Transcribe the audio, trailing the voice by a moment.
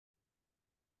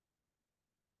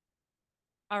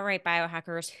All right,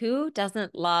 biohackers, who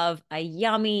doesn't love a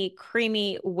yummy,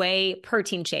 creamy whey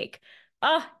protein shake?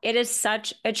 Oh, it is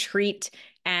such a treat.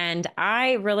 And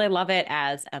I really love it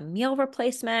as a meal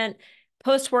replacement,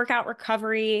 post-workout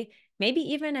recovery, maybe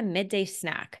even a midday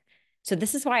snack. So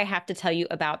this is why I have to tell you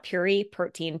about Puri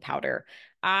protein powder.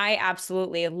 I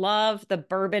absolutely love the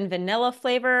bourbon vanilla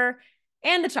flavor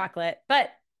and the chocolate, but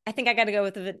I think I got to go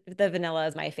with the vanilla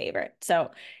as my favorite.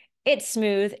 So it's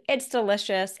smooth, it's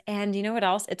delicious, and you know what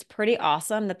else? It's pretty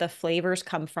awesome that the flavors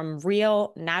come from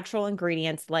real natural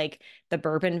ingredients like the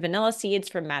bourbon vanilla seeds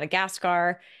from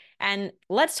Madagascar. And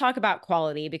let's talk about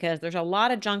quality because there's a lot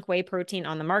of junk whey protein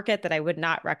on the market that I would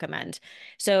not recommend.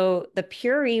 So, the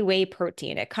Puree whey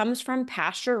protein, it comes from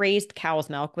pasture-raised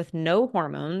cow's milk with no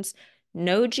hormones,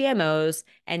 no GMOs,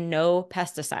 and no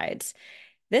pesticides.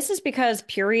 This is because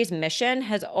Puree's mission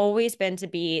has always been to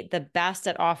be the best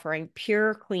at offering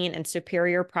pure, clean, and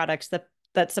superior products that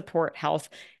support health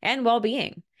and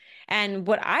well-being. And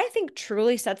what I think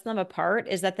truly sets them apart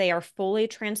is that they are fully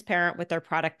transparent with their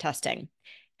product testing.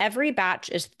 Every batch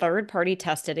is third-party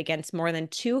tested against more than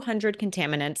 200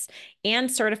 contaminants and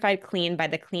certified clean by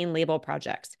the Clean Label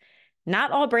Project.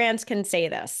 Not all brands can say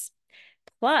this.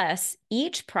 Plus,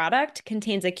 each product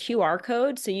contains a QR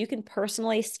code so you can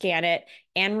personally scan it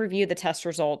and review the test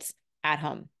results at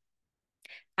home.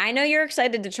 I know you're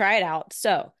excited to try it out.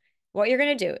 So, what you're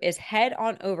going to do is head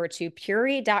on over to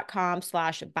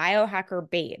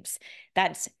puri.com/biohackerbabes.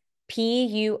 That's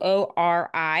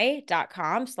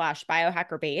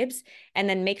PUORI.com/biohackerbabes. And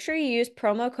then make sure you use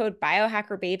promo code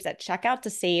biohackerbabes at checkout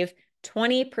to save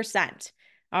 20%.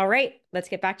 All right, let's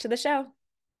get back to the show.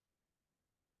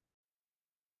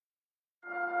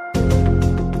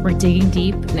 We're digging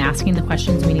deep and asking the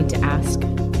questions we need to ask.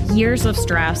 Years of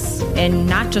stress, and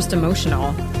not just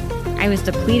emotional. I was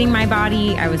depleting my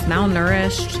body. I was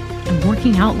malnourished. I'm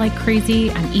working out like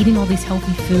crazy. I'm eating all these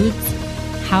healthy foods.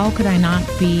 How could I not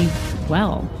be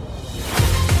well?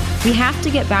 We have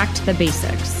to get back to the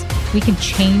basics. We can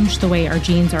change the way our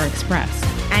genes are expressed.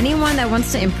 Anyone that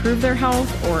wants to improve their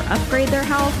health or upgrade their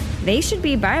health, they should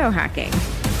be biohacking.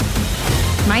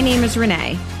 My name is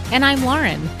Renee. And I'm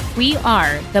Lauren. We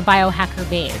are the Biohacker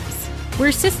Babes.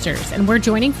 We're sisters, and we're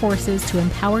joining forces to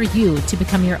empower you to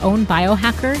become your own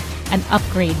biohacker and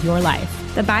upgrade your life.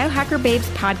 The Biohacker Babes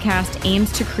podcast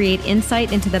aims to create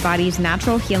insight into the body's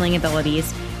natural healing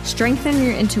abilities, strengthen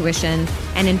your intuition,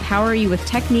 and empower you with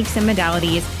techniques and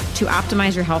modalities to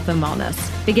optimize your health and wellness.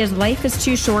 Because life is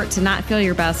too short to not feel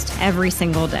your best every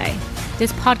single day.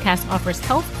 This podcast offers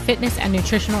health, fitness, and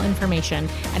nutritional information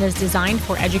and is designed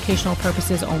for educational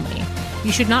purposes only.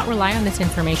 You should not rely on this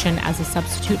information as a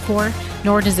substitute for,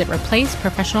 nor does it replace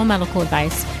professional medical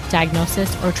advice,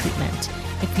 diagnosis, or treatment.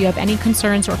 If you have any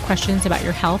concerns or questions about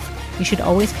your health, you should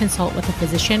always consult with a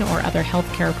physician or other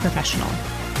healthcare professional.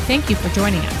 Thank you for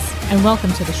joining us, and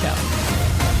welcome to the show.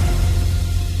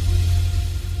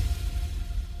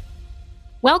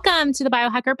 Welcome to the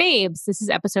Biohacker Babes. This is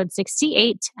episode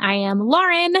 68. I am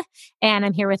Lauren, and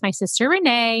I'm here with my sister,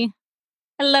 Renee.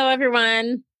 Hello,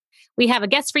 everyone. We have a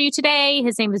guest for you today.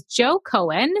 His name is Joe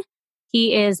Cohen.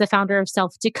 He is the founder of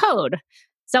Self Decode.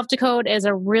 Self Decode is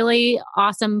a really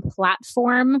awesome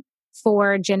platform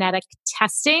for genetic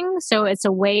testing. So it's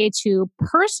a way to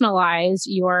personalize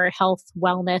your health,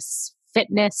 wellness,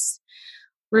 fitness,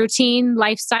 routine,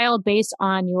 lifestyle based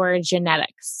on your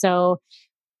genetics. So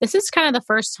this is kind of the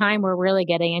first time we're really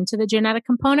getting into the genetic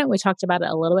component. We talked about it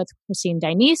a little bit with Christine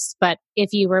Dinice, but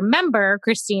if you remember,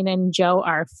 Christine and Joe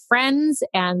are friends,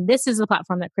 and this is the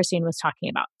platform that Christine was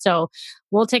talking about. So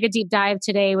we'll take a deep dive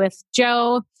today with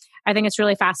Joe. I think it's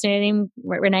really fascinating.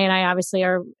 Renee and I obviously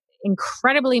are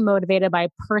incredibly motivated by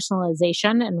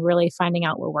personalization and really finding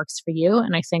out what works for you.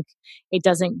 And I think it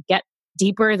doesn't get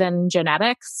deeper than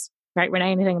genetics, right,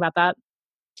 Renee? Anything about that?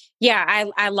 Yeah,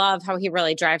 I love how he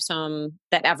really drives home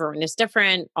that everyone is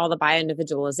different, all the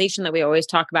bio-individualization that we always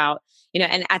talk about,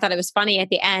 and I thought it was funny at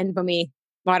the end when I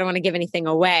don't want to give anything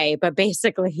away, but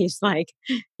basically he's like,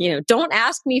 don't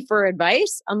ask me for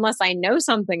advice unless I know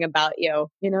something about you,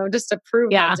 just to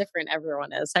prove how different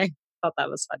everyone is. I thought that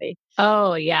was funny.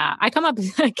 Oh, yeah. I come up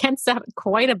against that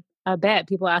quite a bit.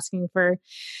 People asking for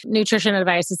nutrition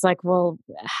advice. It's like, well,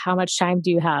 how much time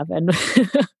do you have? And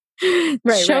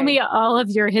show me all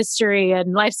of your history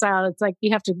and lifestyle. It's like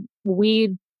you have to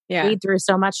weed through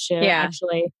so much to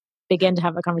actually begin to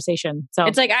have a conversation. So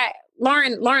it's like,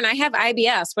 Lauren, I have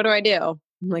IBS. What do I do?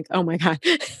 I'm like, oh my God.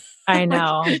 I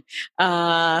know.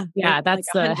 That's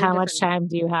like how much time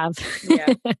do you have?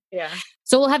 Yeah.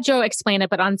 So we'll have Joe explain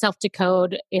it, but on Self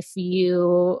Decode, if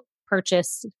you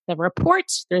purchase the report.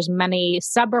 There's many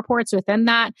sub-reports within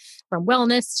that, from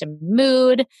wellness to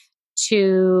mood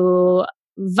to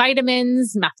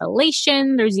vitamins,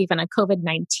 methylation. There's even a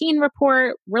COVID-19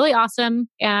 report. Really awesome.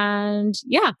 And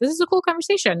yeah, this is a cool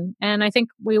conversation. And I think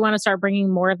we want to start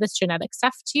bringing more of this genetic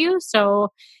stuff to you. So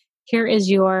here is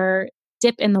your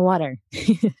dip in the water.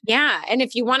 Yeah. And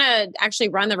if you want to actually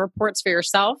run the reports for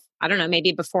yourself, I don't know,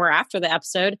 maybe before or after the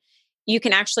episode, you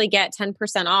can actually get 10%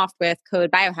 off with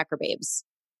code BiohackerBabes.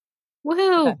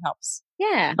 Woohoo. That helps.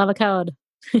 Yeah. Love a code.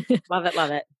 Love it. Love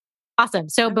it. Awesome.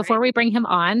 So before we bring him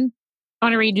on, I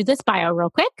want to read you this bio real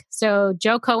quick. So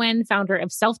Joe Cohen, founder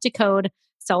of Self Decode,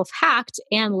 Self Hacked,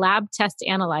 and Lab Test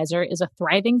Analyzer, is a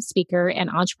thriving speaker and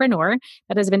entrepreneur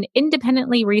that has been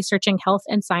independently researching health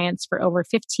and science for over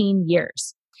 15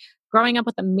 years. Growing up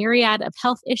with a myriad of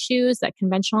health issues that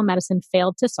conventional medicine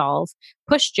failed to solve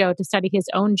pushed Joe to study his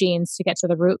own genes to get to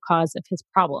the root cause of his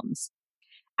problems.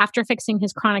 After fixing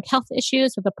his chronic health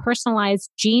issues with a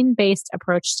personalized gene-based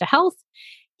approach to health,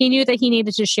 he knew that he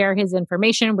needed to share his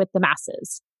information with the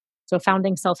masses. So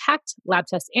founding Self-Hacked, Lab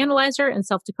Test Analyzer, and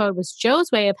Self-Decode was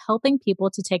Joe's way of helping people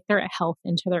to take their health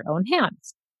into their own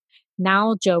hands.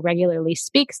 Now, Joe regularly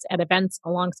speaks at events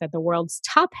alongside the world's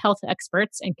top health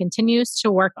experts and continues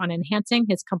to work on enhancing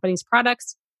his company's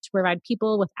products to provide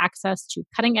people with access to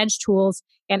cutting-edge tools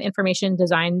and information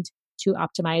designed to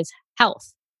optimize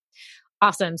health.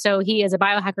 Awesome. So he is a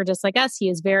biohacker just like us. He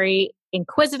is very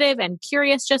inquisitive and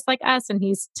curious just like us. And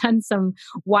he's done some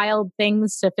wild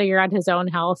things to figure out his own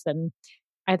health. And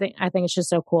I think it's just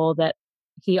so cool that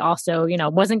he also,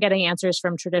 wasn't getting answers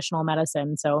from traditional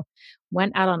medicine. So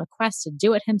went out on a quest to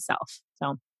do it himself.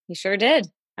 So he sure did.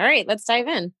 All right, let's dive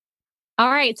in. All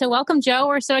right. So welcome, Joe.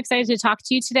 We're so excited to talk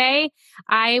to you today.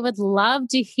 I would love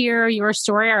to hear your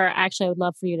story, or actually I would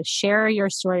love for you to share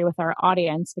your story with our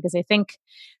audience, because I think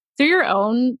through your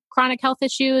own chronic health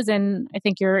issues, and I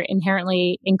think your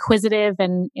inherently inquisitive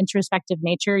and introspective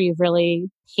nature, you've really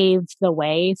paved the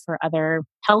way for other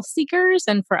health seekers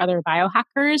and for other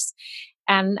biohackers.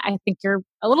 And I think you're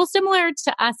a little similar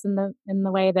to us in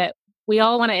the way that we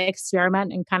all want to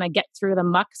experiment and kind of get through the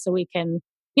muck so we can,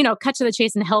 cut to the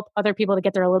chase and help other people to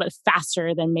get there a little bit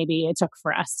faster than maybe it took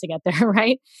for us to get there,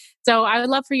 right? So I would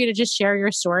love for you to just share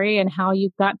your story and how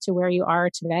you got to where you are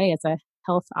today as a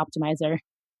health optimizer.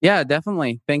 Yeah,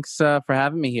 definitely. Thanks for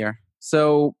having me here.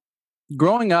 So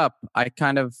growing up, I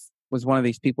kind of was one of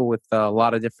these people with a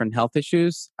lot of different health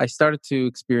issues. I started to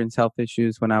experience health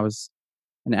issues when I was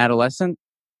an adolescent,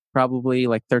 probably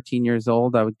like 13 years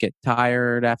old. I would get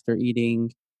tired after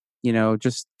eating,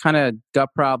 just kind of gut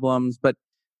problems. But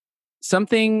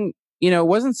something,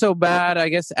 wasn't so bad. I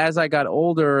guess as I got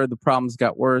older, the problems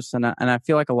got worse. And I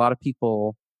feel like a lot of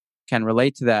people can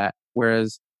relate to that.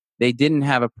 Whereas they didn't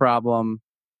have a problem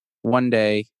one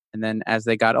day, and then as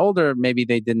they got older, maybe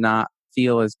they did not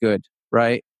feel as good,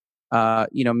 right?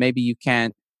 Maybe you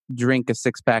can't drink a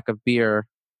 6-pack of beer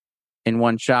in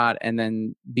one shot and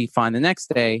then be fine the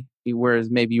next day, whereas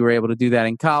maybe you were able to do that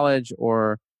in college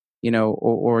or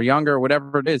younger,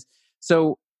 whatever it is.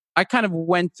 So I kind of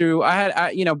went through,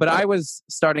 but I was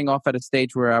starting off at a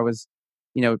stage where I was,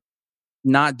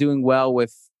 not doing well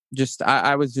with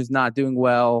I was just not doing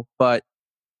well. But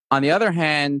on the other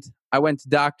hand, I went to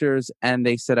doctors and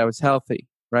they said I was healthy,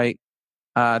 right?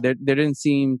 There didn't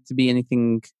seem to be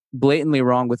anything blatantly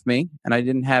wrong with me, and I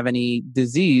didn't have any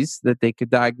disease that they could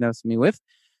diagnose me with.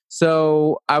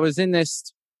 So I was in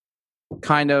this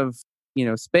kind of,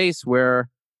 space where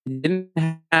I didn't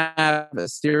have a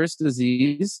serious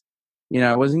disease.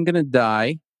 I wasn't going to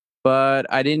die, but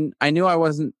I knew I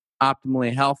wasn't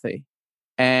optimally healthy.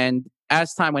 And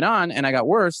as time went on and I got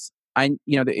worse,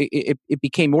 it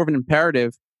became more of an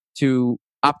imperative to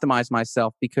optimize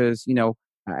myself because,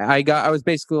 I was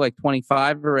basically like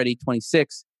 25 already,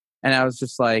 26. And I was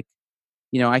just like,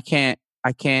 I can't,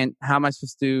 how am I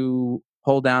supposed to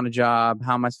hold down a job?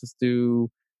 How am I supposed to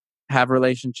have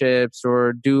relationships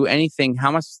or do anything? How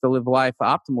am I supposed to live life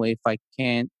optimally if I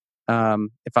can't,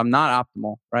 if I'm not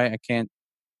optimal, right? I can't,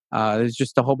 there's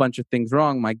just a whole bunch of things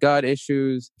wrong. My gut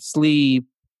issues, sleep.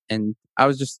 And I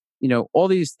was just, all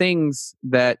these things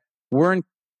that weren't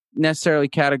necessarily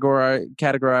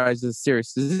categorized as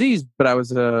serious disease, but I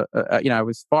was, I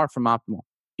was far from optimal.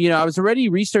 I was already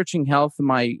researching health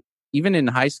even in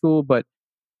high school, but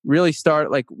really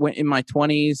in my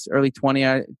 20s, early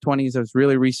 20s, I was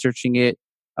really researching it.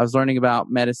 I was learning about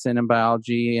medicine and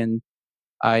biology, and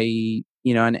I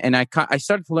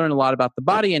started to learn a lot about the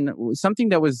body. And something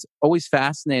that was always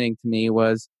fascinating to me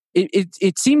was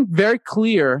it seemed very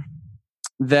clear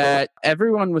that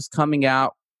everyone was coming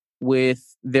out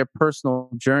with their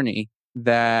personal journey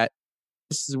that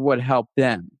is what helped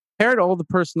them. Compared to all the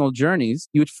personal journeys,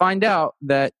 you would find out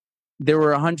that there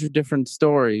were 100 different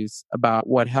stories about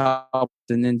what helped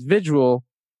an individual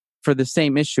for the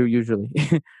same issue usually,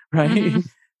 right? Mm-hmm.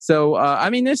 So,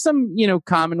 there's some,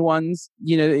 common ones,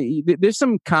 there's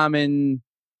some common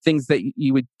things that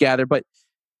you would gather, but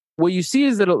what you see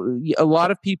is that a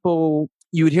lot of people,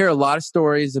 you would hear a lot of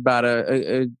stories about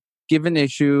a given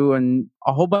issue, and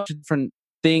a whole bunch of different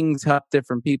things help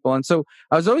different people. And so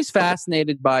I was always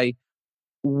fascinated by,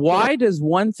 why does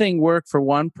one thing work for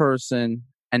one person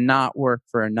and not work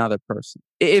for another person?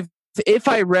 If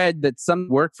I read that some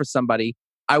worked for somebody,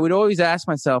 I would always ask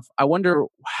myself, I wonder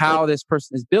how this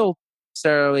person is built.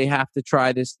 Necessarily have to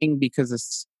try this thing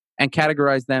and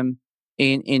categorize them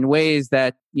in ways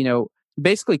that,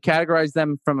 basically categorize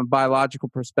them from a biological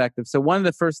perspective. So one of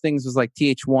the first things was like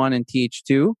Th1 and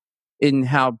Th2 in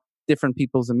how different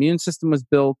people's immune system was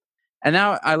built. And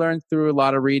now I learned through a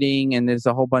lot of reading, and there's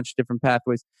a whole bunch of different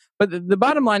pathways. But the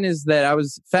bottom line is that I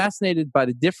was fascinated by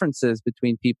the differences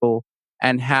between people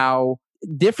and how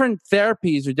different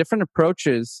therapies or different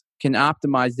approaches can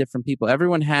optimize different people.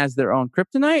 Everyone has their own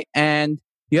kryptonite, and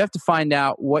you have to find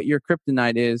out what your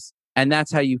kryptonite is, and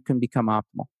that's how you can become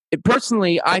optimal.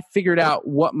 Personally, I figured out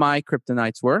what my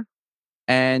kryptonites were,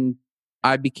 and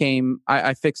I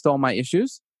fixed all my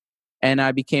issues, and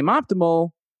I became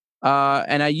optimal.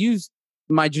 And I used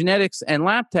my genetics and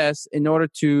lab tests in order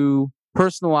to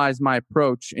personalize my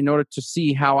approach, in order to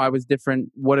see how I was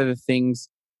different. What are the things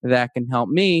that can help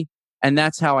me? And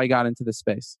that's how I got into the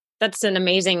space. That's an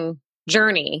amazing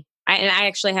journey. I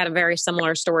actually had a very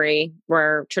similar story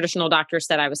where traditional doctors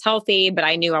said I was healthy, but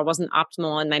I knew I wasn't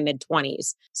optimal in my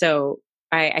mid-20s. So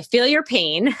I feel your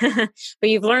pain, but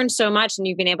you've learned so much and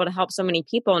you've been able to help so many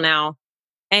people now.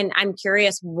 And I'm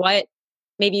curious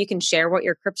maybe you can share what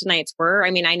your kryptonites were.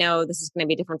 I mean, I know this is going to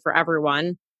be different for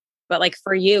everyone, but like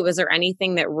for you, was there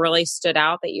anything that really stood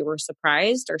out that you were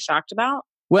surprised or shocked about?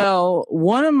 Well,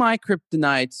 one of my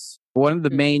kryptonites, one of the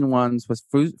main ones, was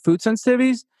food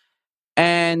sensitivities.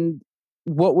 And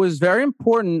what was very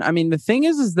important, the thing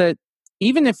is that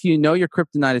even if you know your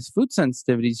kryptonite is food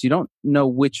sensitivities, you don't know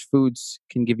which foods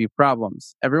can give you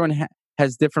problems. Everyone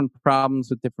has different problems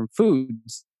with different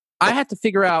foods. I had to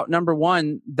figure out, number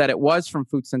one, that it was from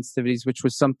food sensitivities, which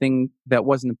was something that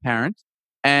wasn't apparent.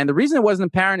 And the reason it wasn't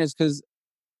apparent is because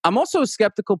I'm also a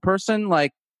skeptical person.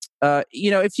 Like,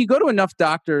 if you go to enough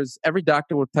doctors, every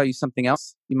doctor will tell you something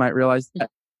else. You might realize that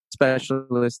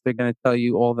specialists, they're going to tell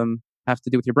you all of them have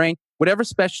to do with your brain. Whatever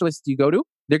specialist you go to,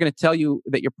 they're going to tell you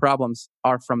that your problems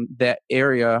are from that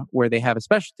area where they have a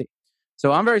specialty.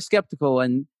 So I'm very skeptical.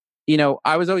 And,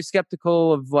 I was always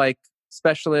skeptical of like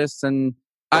specialists, and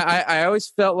I always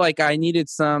felt like I needed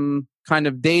some kind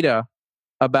of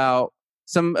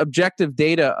some objective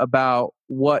data about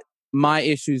what my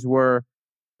issues were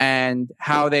and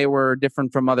how they were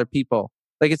different from other people.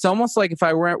 Like, it's almost like if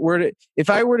I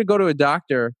were to go to a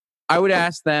doctor, I would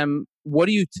ask them, what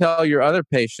do you tell your other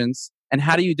patients, and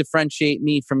how do you differentiate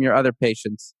me from your other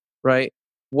patients, right?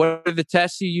 What are the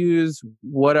tests you use?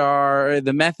 What are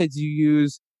the methods you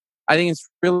use? I think it's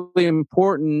really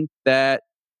important that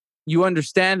you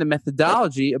understand the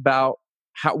methodology about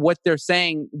what they're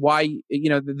saying, why,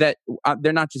 that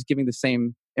they're not just giving the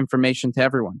same information to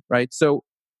everyone, right? So,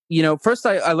 first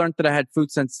I learned that I had food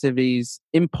sensitivities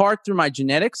in part through my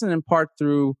genetics and in part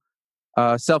through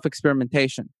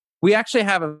self-experimentation. We actually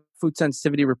have a food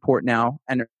sensitivity report now,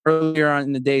 and earlier on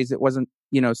in the days, it wasn't,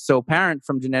 so apparent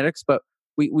from genetics, but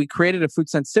we created a food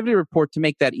sensitivity report to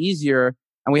make that easier.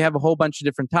 And we have a whole bunch of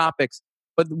different topics.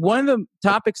 But one of the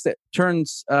topics that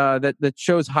that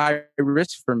shows high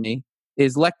risk for me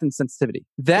is lectin sensitivity.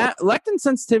 That lectin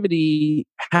sensitivity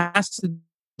has to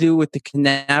do with the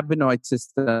cannabinoid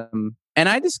system. And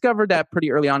I discovered that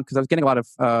pretty early on because I was getting a lot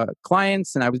of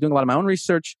clients and I was doing a lot of my own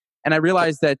research. And I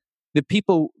realized that the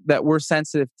people that were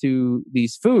sensitive to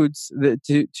these foods,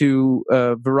 to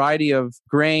a variety of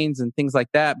grains and things like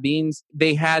that, beans,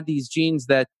 they had these genes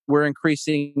that were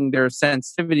increasing their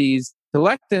sensitivities to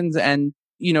lectins, and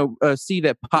see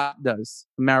that pot does,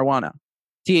 marijuana,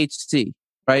 THC,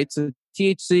 right? So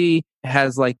THC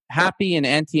has like happy and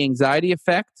anti-anxiety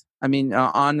effect. On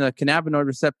the cannabinoid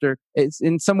receptor, it's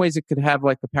in some ways it could have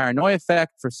like a paranoia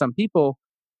effect for some people,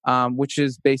 which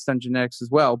is based on genetics as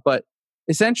well. But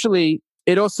essentially,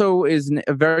 it also is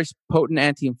a very potent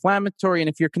anti-inflammatory. And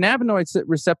if your cannabinoid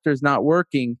receptor is not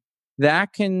working,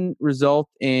 that can result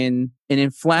in an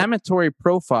inflammatory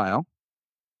profile,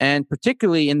 and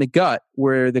particularly in the gut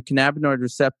where the cannabinoid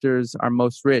receptors are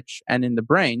most rich, and in the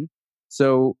brain.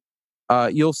 So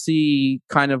you'll see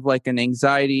kind of like an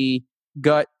anxiety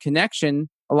gut connection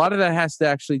a lot of that has to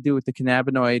actually do with the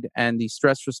cannabinoid and the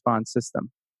stress response system,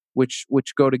 which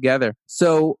go together.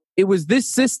 So it was this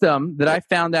system that I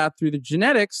found out through the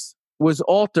genetics was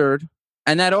altered,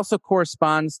 and that also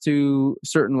corresponds to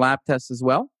certain lab tests as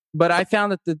well. But I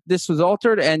found that this was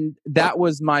altered, and that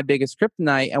was my biggest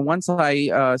kryptonite. And once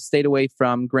I stayed away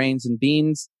from grains and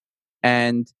beans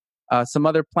and some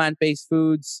other plant-based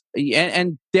foods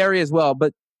and dairy as well,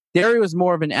 but dairy was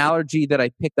more of an allergy that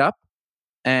I picked up,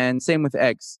 and same with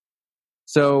eggs.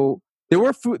 So there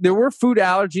were food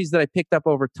allergies that I picked up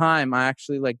over time. I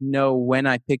actually know when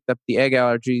I picked up the egg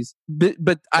allergies,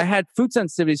 but I had food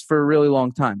sensitivities for a really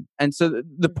long time. And so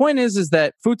the point is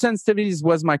that food sensitivities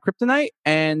was my kryptonite,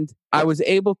 and I was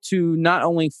able to not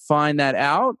only find that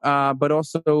out, but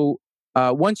also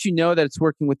once you know that it's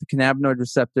working with the cannabinoid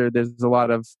receptor, there's a lot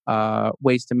of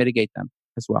ways to mitigate them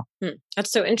as well.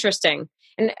 That's so interesting.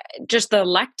 And just the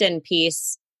lectin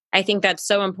piece, I think that's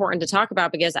so important to talk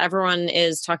about because everyone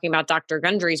is talking about Dr.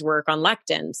 Gundry's work on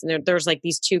lectins. And there's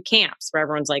these two camps where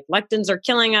everyone's like, lectins are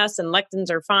killing us and lectins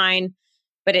are fine.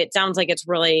 But it sounds like it's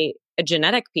really a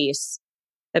genetic piece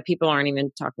that people aren't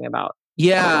even talking about.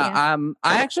 Yeah.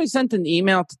 I actually sent an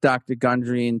email to Dr.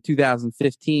 Gundry in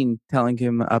 2015 telling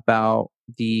him about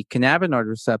the cannabinoid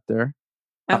receptor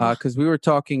because we were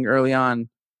talking early on.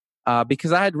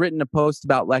 Because I had written a post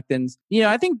about lectins.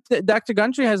 I think Dr.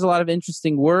 Gundry has a lot of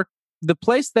interesting work. The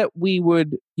place that we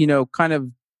would, kind of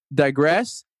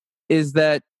digress is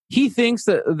that he thinks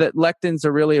that lectins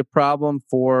are really a problem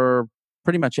for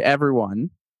pretty much everyone,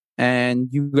 and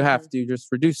you have to just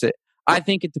reduce it. I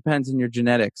think it depends on your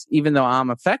genetics. Even though I'm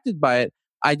affected by it,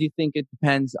 I do think it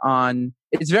depends on,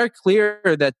 it's very clear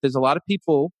that there's a lot of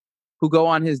people who go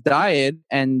on his diet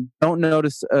and don't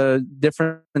notice a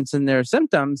difference in their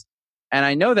symptoms. And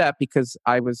I know that because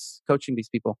I was coaching these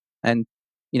people, and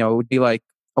it would be like,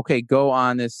 okay, go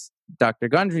on this Dr.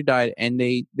 Gundry diet, and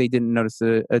they didn't notice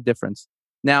a difference.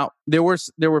 Now there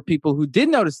were people who did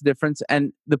notice the difference,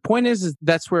 and the point is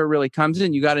that's where it really comes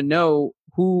in. You got to know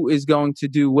who is going to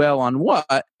do well on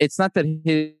what. It's not that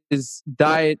his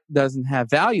diet doesn't have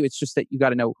value. It's just that you got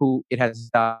to know who it has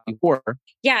value for.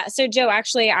 Yeah. So Joe,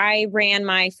 actually, I ran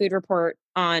my food report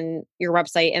on your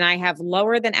website, and I have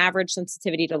lower than average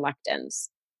sensitivity to lectins.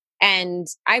 And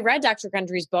I read Dr.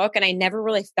 Gundry's book, and I never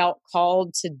really felt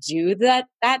called to do that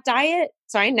diet.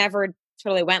 So I never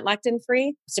totally went lectin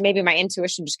free. So maybe my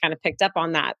intuition just kind of picked up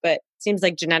on that, but it seems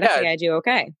like genetically I do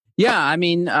okay. Yeah. I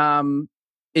mean, I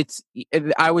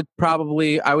would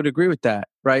agree with that.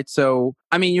 Right. So,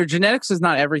 I mean, your genetics is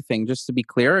not everything, just to be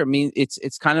clear. I mean,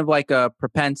 it's kind of like a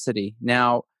propensity.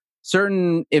 Now,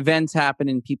 certain events happen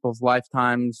in people's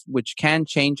lifetimes, which can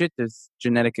change it. There's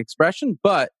genetic expression,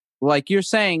 but like you're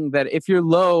saying that if you're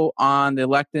low on the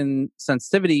lectin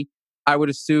sensitivity, I would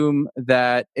assume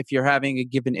that if you're having a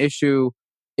given issue,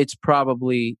 it's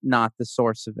probably not the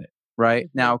source of it. Right.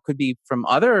 Now, it could be from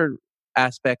other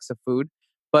aspects of food,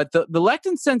 but the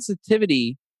lectin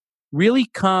sensitivity really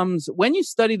comes when you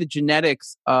study the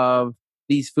genetics of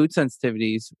these food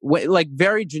sensitivities, like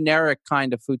very generic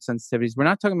kind of food sensitivities. We're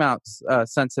not talking about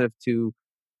sensitive to,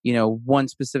 one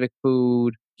specific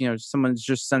food, someone's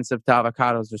just sensitive to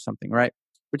avocados or something, right?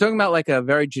 We're talking about like a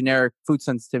very generic food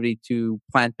sensitivity to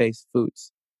plant-based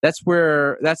foods. That's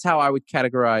how I would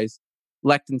categorize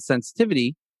lectin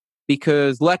sensitivity,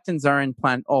 because lectins are in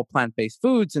all plant-based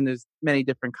foods, and there's many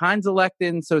different kinds of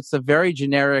lectins. So it's a very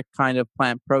generic kind of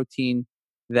plant protein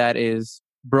that is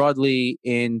broadly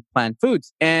in plant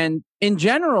foods. And in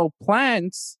general,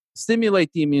 plants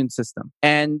stimulate the immune system.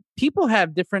 And people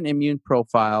have different immune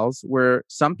profiles where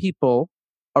some people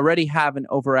already have an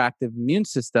overactive immune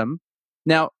system.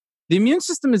 Now, the immune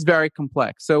system is very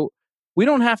complex. So we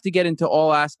don't have to get into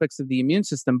all aspects of the immune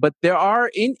system, but there are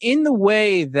in the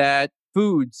way that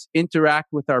foods interact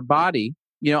with our body,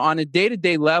 on a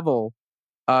day-to-day level,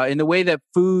 in the way that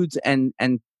foods and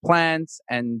plants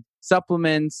and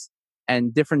supplements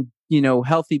and different,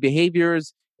 healthy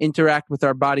behaviors interact with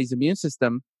our body's immune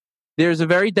system, there's a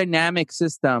very dynamic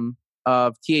system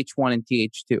of Th1 and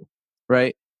Th2,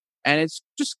 right? And it's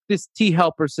just this T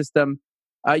helper system.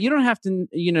 You don't have to,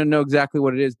 know exactly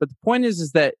what it is, but the point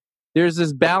is that there's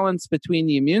this balance between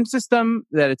the immune system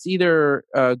that it's either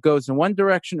goes in one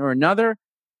direction or another.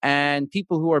 And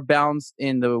people who are balanced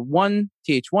in the one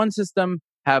Th1 system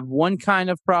have one kind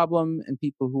of problem, and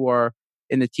people who are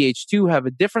in the Th2 have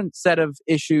a different set of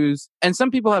issues. And some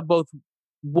people have both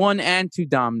one and two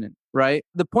dominant, right?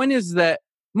 The point is that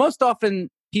most often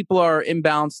people are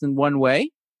imbalanced in one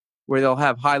way, where they'll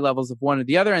have high levels of one or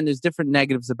the other, and there's different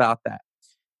negatives about that.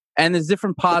 And there's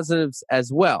different positives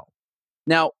as well.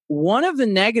 Now, one of the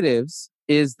negatives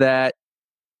is that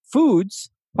foods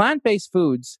plant-based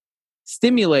foods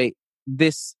stimulate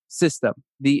this system,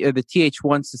 the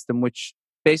Th1 system, which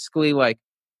basically like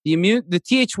the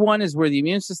Th1 is where the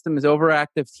immune system is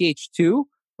overactive. Th2,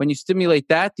 when you stimulate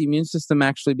that, the immune system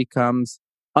actually becomes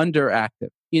underactive.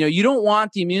 You don't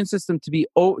want the immune system to be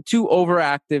too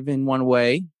overactive in one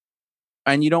way,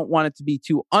 and you don't want it to be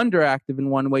too underactive in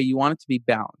one way. You want it to be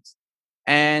balanced.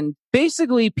 And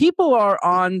basically, people are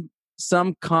on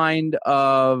some kind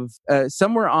of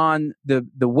somewhere on the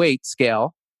weight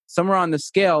scale, somewhere on the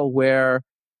scale where,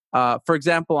 for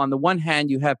example, on the one hand,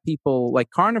 you have people like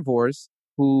carnivores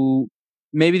who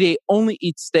maybe they only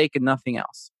eat steak and nothing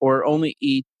else, or only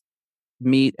eat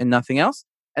meat and nothing else.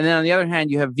 And then on the other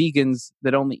hand, you have vegans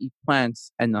that only eat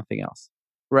plants and nothing else,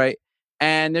 right?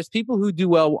 And there's people who do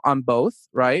well on both,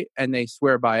 right? And they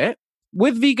swear by it.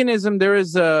 With veganism, there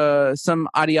is some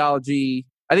ideology.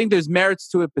 I think there's merits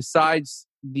to it besides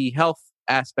the health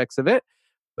aspects of it.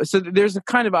 So there's a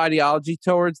kind of ideology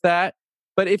towards that.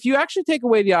 But if you actually take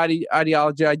away the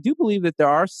ideology, I do believe that there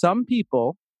are some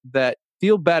people that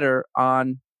feel better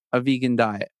on a vegan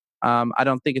diet. I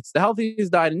don't think it's the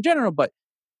healthiest diet in general, but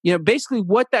basically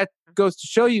what that goes to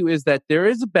show you is that there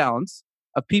is a balance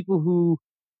of people who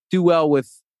do well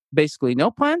with basically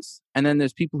no plants, and then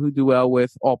there's people who do well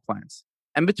with all plants.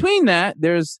 And between that,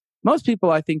 there's most people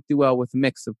I think do well with a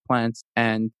mix of plants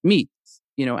and meats,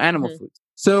 animal foods.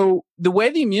 So the way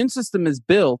the immune system is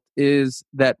built is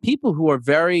that people who are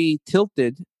very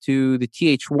tilted to the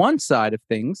Th1 side of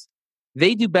things,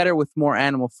 they do better with more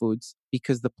animal foods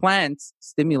because the plants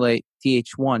stimulate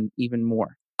Th1 even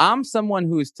more. I'm someone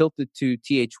who is tilted to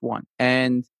Th1,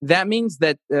 and that means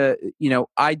that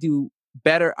I do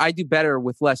better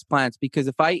with less plants, because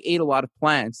if I ate a lot of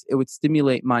plants, it would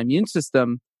stimulate my immune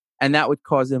system, and that would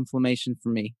cause inflammation for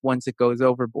me once it goes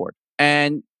overboard.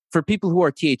 And for people who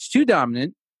are Th2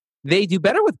 dominant, they do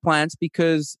better with plants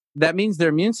because that means their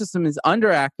immune system is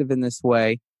underactive in this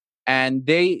way, and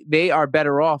they are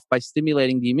better off by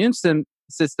stimulating the immune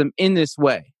system in this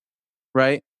way,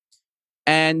 right?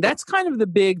 And that's kind of the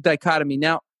big dichotomy.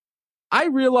 Now, I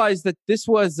realized that this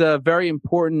was very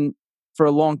important for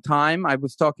a long time. I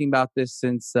was talking about this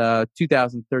since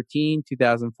 2013,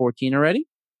 2014 already.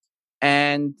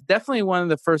 And definitely one of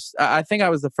the first, I think I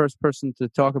was the first person to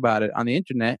talk about it on the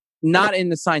internet, not in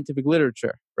the scientific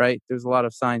literature, right? There's a lot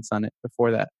of science on it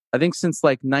before that. I think since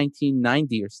like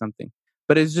 1990 or something.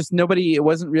 But it's just it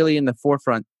wasn't really in the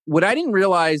forefront. What I didn't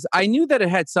realize, I knew that it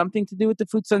had something to do with the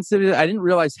food sensitivity. I didn't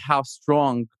realize how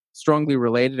strongly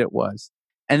related it was.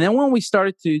 And then when we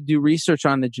started to do research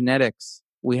on the genetics,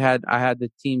 I had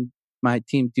my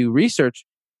team do research.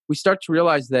 We start to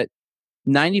realize that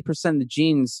 90% of the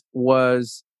genes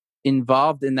was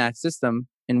involved in that system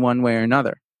in one way or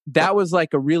another. That was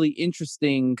like a really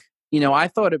interesting, I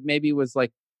thought it maybe was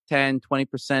like 10,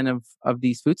 20% of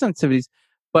these food sensitivities,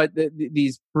 but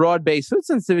these broad-based food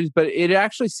sensitivities, but it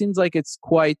actually seems like it's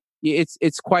quite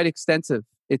extensive.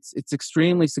 It's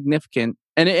extremely significant.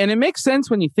 And it makes sense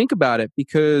when you think about it,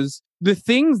 because the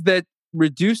things that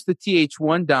reduce the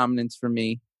Th1 dominance for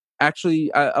me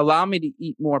actually allow me to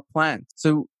eat more plants.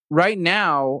 So right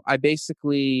now, I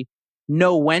basically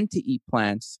know when to eat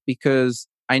plants, because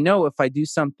I know if I do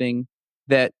something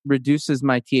that reduces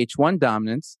my Th1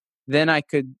 dominance, then I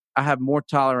have more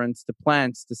tolerance to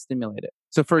plants to stimulate it.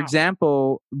 So for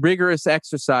example, rigorous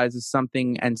exercise is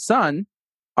something, and sun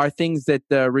are things that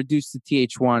reduce the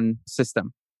Th1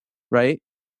 system, right?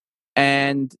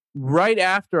 And right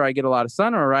after I get a lot of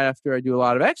sun, or right after I do a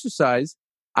lot of exercise,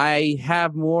 I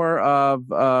have more of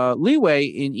leeway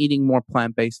in eating more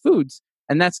plant-based foods.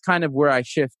 And that's kind of where I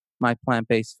shift my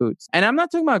plant-based foods. And I'm not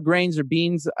talking about grains or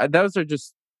beans. Those are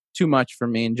just too much for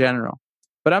me in general.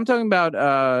 But I'm talking about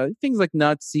things like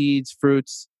nuts, seeds,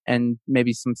 fruits, and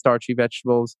maybe some starchy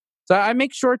vegetables. So I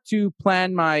make sure to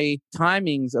plan my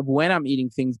timings of when I'm eating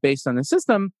things based on the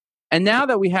system. And now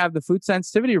that we have the food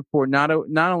sensitivity report, not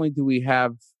only do we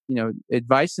have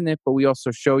advice in it, but we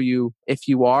also show you if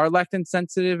you are lectin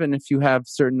sensitive and if you have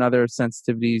certain other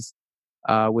sensitivities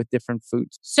with different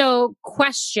foods. So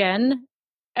question,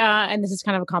 and this is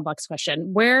kind of a complex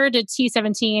question, where did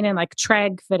T17 and like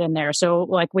TREG fit in there? So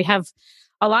like we have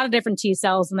a lot of different T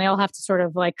cells, and they all have to sort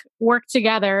of like work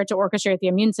together to orchestrate the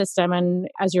immune system. And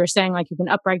as you were saying, like you can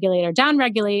upregulate or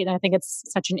downregulate. And I think it's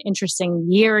such an interesting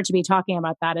year to be talking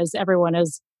about that, as everyone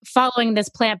is following this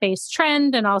plant-based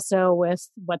trend, and also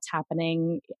with what's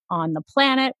happening on the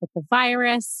planet with the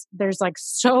virus. There's like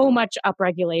so much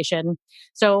upregulation.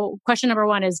 So question number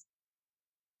one is,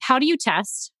 how do you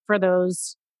test for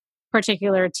those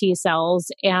particular T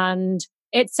cells? And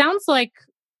it sounds like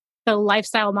the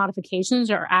lifestyle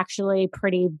modifications are actually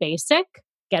pretty basic.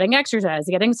 getting exercise,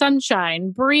 getting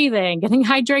sunshine, breathing, getting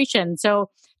hydration. So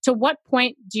to what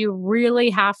point do you really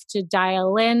have to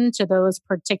dial in to those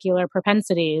particular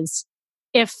propensities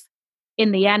if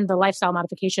in the end the lifestyle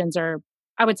modifications are,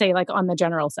 I would say, like on the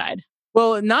general side?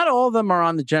 Well, not all of them are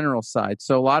on the general side.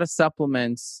 So a lot of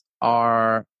supplements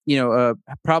are,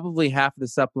 probably half of the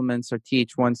supplements are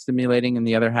Th1 stimulating and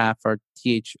the other half are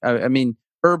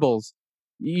herbals.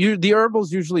 The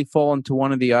herbals usually fall into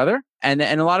one or the other. And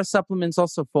a lot of supplements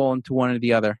also fall into one or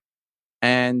the other.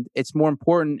 And it's more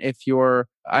important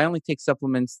I only take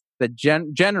supplements that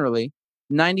generally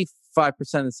 95%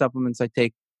 of the supplements I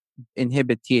take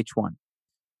inhibit Th1.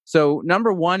 So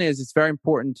number one is it's very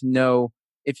important to know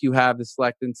if you have this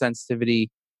lectin sensitivity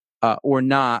or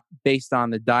not based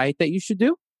on the diet that you should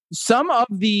do. Some of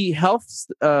the health,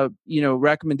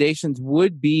 recommendations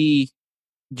would be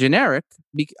generic.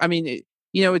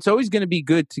 It's always going to be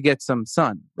good to get some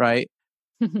sun, right?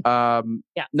 Yeah.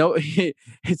 No,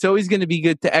 it's always going to be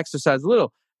good to exercise a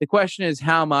little. The question is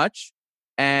how much.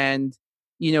 And,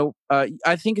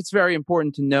 I think it's very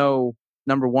important to know,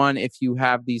 number one, if you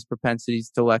have these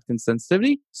propensities to lectin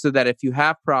sensitivity, so that if you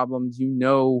have problems, you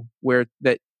know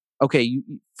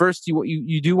first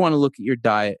you do want to look at your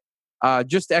diet.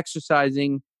 Just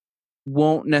exercising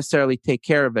won't necessarily take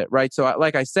care of it, right? So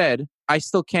like I said, I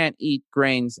still can't eat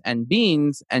grains and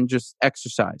beans and just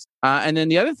exercise. And then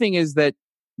the other thing is that,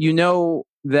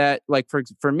 that like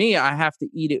for me, I have to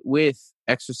eat it with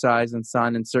exercise and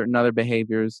sun and certain other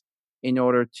behaviors in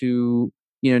order to,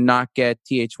 not get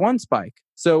Th1 spike.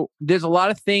 So there's a lot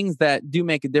of things that do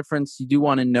make a difference. You do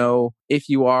want to know if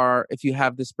you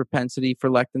have this propensity for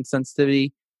lectin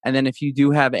sensitivity. And then if you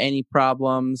do have any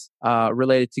problems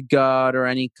related to gut or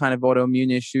any kind of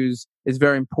autoimmune issues, it's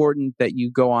very important that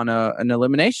you go on an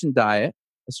elimination diet,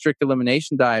 a strict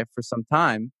elimination diet for some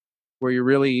time, where you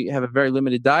really have a very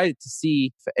limited diet to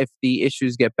see if the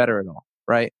issues get better at all,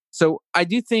 right? So I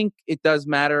do think it does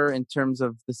matter in terms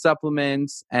of the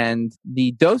supplements, and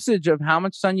the dosage of how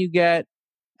much sun you get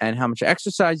and how much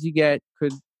exercise you get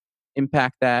could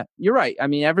impact that. You're right. I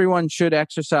mean, everyone should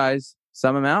exercise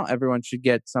some amount. Everyone should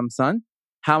get some sun.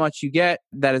 How much you get,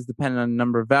 that is dependent on a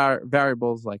number of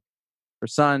variables, like for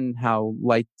sun, how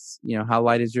light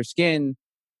is your skin,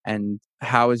 and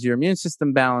how is your immune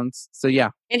system balanced. So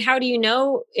yeah. And how do you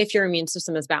know if your immune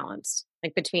system is balanced,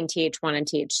 like between Th1 and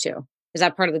Th2? Is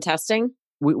that part of the testing?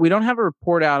 We don't have a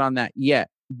report out on that yet,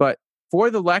 but for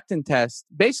the lectin test,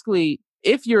 basically,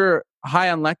 if you're high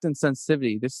on lectin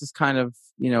sensitivity, this is kind of,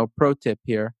 pro tip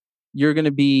here.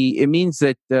 It means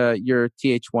that you're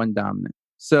Th1 dominant.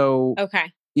 So,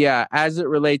 okay. Yeah, as it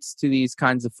relates to these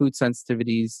kinds of food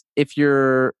sensitivities, if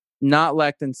you're not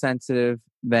lectin sensitive,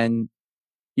 then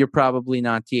you're probably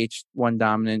not Th1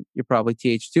 dominant. You're probably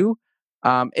Th2.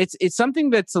 It's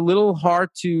something that's a little hard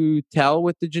to tell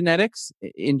with the genetics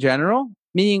in general.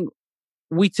 Meaning,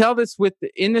 we tell this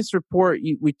in this report.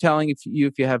 We're telling if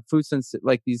you have food sensitive,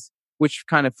 like these, which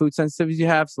kind of food sensitivities you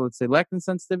have. So let's say lectin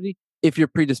sensitivity, if you're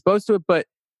predisposed to it. But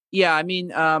yeah, I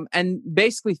mean, and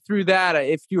basically through that,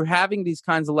 if you're having these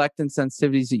kinds of lectin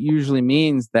sensitivities, it usually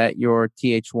means that you're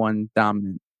Th1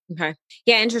 dominant. Okay.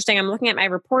 Yeah, interesting. I'm looking at my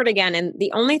report again, and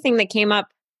the only thing that came up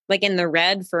like in the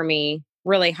red for me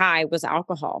really high was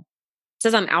alcohol. It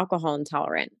says I'm alcohol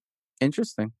intolerant.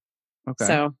 Interesting. Okay.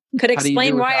 So could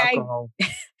explain why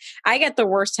I get the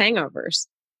worst hangovers.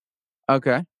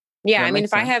 Okay. Yeah. I mean,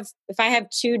 if I have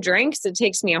 2 drinks, it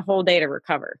takes me a whole day to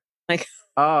recover. Like,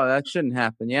 oh, that shouldn't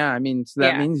happen. Yeah. I mean, so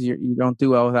that means you don't do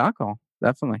well with alcohol.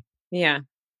 Definitely. Yeah.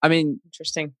 I mean,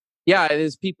 interesting. Yeah.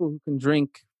 There's people who can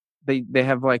drink. They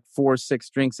have like 4 or 6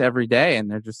 drinks every day and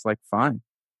they're just like, fine.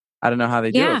 I don't know how they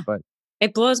do it, but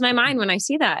it blows my mind when I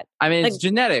see that. I mean, it's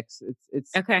genetics. It's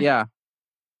okay. Yeah.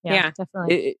 Yeah,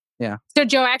 definitely. Yeah. So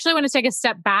Joe, I actually want to take a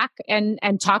step back and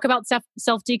talk about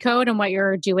self-decode and what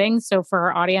you're doing. So for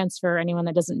our audience, for anyone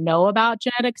that doesn't know about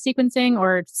genetic sequencing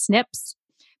or SNPs,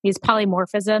 these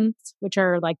polymorphisms, which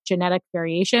are like genetic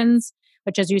variations,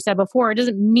 which, as you said before, it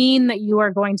doesn't mean that you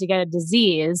are going to get a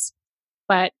disease.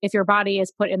 But if your body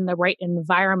is put in the right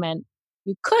environment,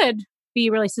 you could be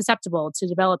really susceptible to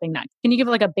developing that. Can you give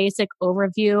like a basic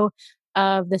overview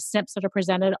of the SNPs that are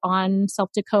presented on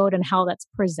self-decode and how that's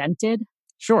presented?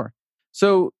 Sure.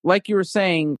 So like you were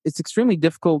saying, it's extremely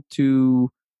difficult to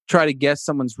try to guess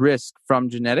someone's risk from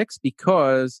genetics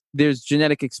because there's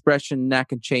genetic expression that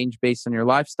can change based on your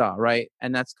lifestyle, right?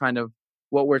 And that's kind of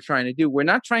what we're trying to do. We're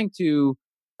not trying to...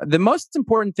 The most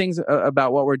important things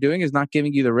about what we're doing is not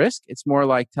giving you the risk. It's more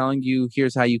like telling you,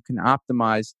 here's how you can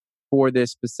optimize for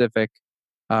this specific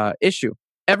issue.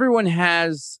 Everyone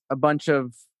has a bunch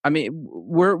of I mean,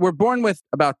 we're born with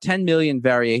about 10 million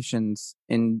variations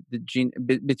in the gene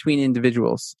between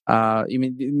individuals.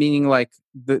 Meaning like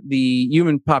the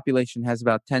human population has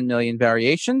about 10 million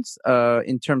variations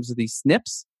in terms of these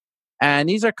SNPs, and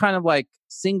these are kind of like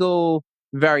single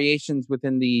variations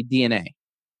within the DNA,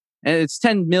 and it's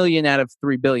 10 million out of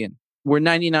 3 billion. We're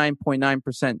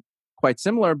 99.9% quite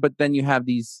similar, but then you have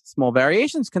these small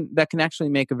variations that can actually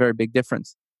make a very big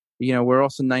difference. We're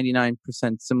also 99%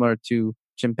 similar to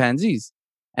chimpanzees,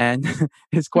 and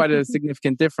it's quite a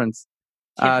significant difference.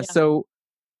 So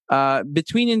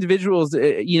between individuals,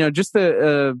 just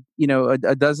a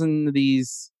dozen of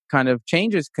these kind of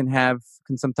changes can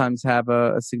sometimes have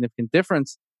a significant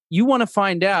difference. You want to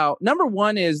find out, number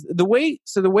one is the way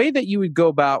that you would go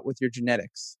about with your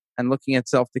genetics and looking at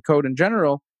self-decode in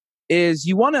general is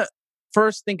you want to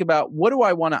first think about, what do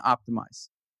I want to optimize?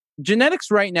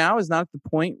 Genetics right now is not at the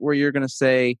point where you're going to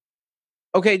say,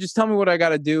 okay, just tell me what I got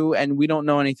to do and we don't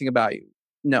know anything about you.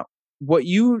 No. What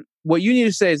you need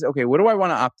to say is, okay, what do I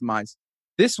want to optimize?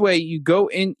 This way you go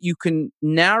in, you can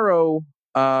narrow,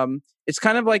 it's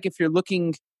kind of like if you're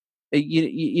looking,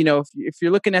 if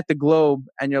you're looking at the globe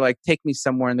and you're like, take me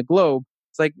somewhere in the globe,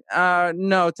 it's like,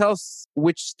 no, tell us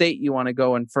which state you want to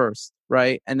go in first,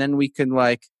 right? And then we can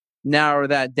like narrow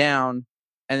that down.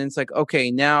 And it's like, okay,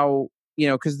 now,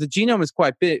 because the genome is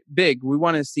quite big, we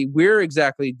want to see where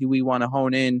exactly do we want to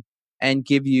hone in and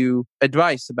give you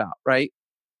advice about, right?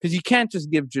 Because you can't just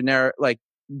give generic like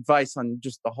advice on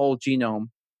just the whole genome.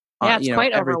 Yeah, it's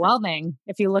quite overwhelming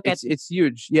if you look at it's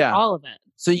huge. Yeah, all of it.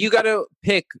 So you got to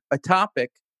pick a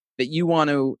topic that you want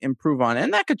to improve on,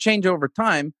 and that could change over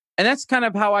time. And that's kind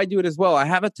of how I do it as well. I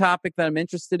have a topic that I'm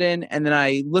interested in, and then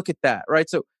I look at that, right?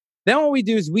 So then what we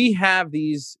do is we have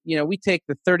these, we take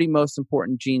the 30 most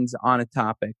important genes on a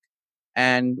topic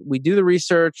and we do the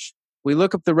research. We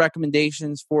look up the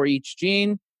recommendations for each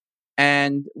gene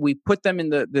and we put them in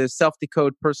the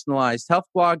Self-Decode personalized health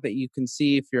blog that you can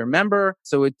see if you're a member.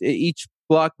 So each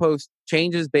blog post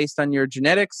changes based on your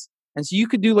genetics. And so you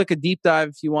could do like a deep dive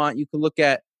if you want. You could look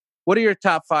at what are your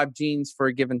top 5 genes for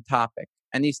a given topic.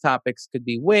 And these topics could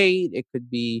be weight, it could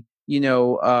be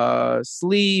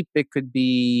sleep, it could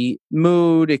be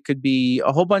mood, it could be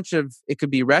a whole bunch of, it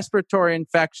could be respiratory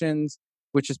infections,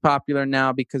 which is popular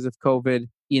now because of COVID.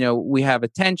 We have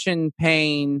attention,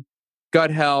 pain,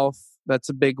 gut health. That's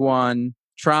a big one.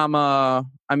 Trauma.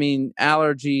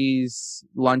 Allergies,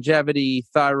 longevity,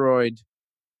 thyroid.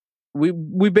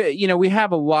 We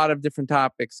have a lot of different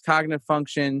topics, cognitive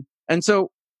function. And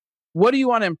so what do you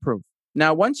want to improve?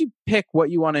 Now, once you pick what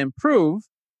you want to improve,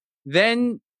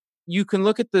 then you can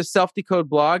look at the Self-Decode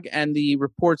blog and the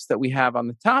reports that we have on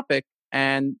the topic.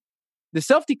 And the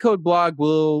Self-Decode blog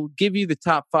will give you the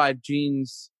top 5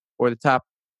 genes or the top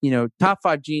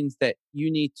 5 genes that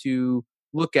you need to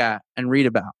look at and read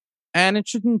about. And it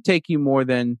shouldn't take you more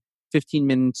than 15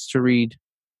 minutes to read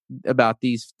about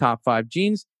these top 5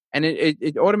 genes. And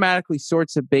it automatically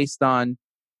sorts it based on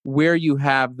where you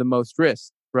have the most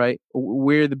risk, right?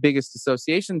 Where the biggest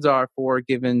associations are for a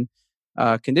given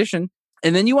condition.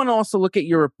 And then you want to also look at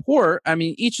your report.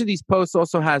 Each of these posts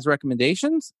also has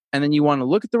recommendations. And then you want to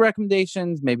look at the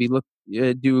recommendations, maybe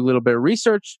do a little bit of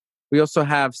research. We also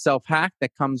have Self-Hack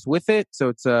that comes with it. So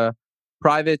it's a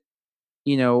private,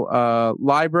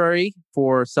 library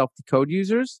for Self-Decode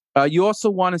users. You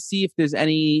also want to see if there's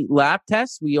any lab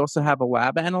tests. We also have a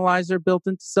lab analyzer built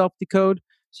into Self-Decode.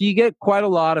 So you get quite a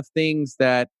lot of things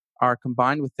that are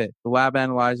combined with it. The lab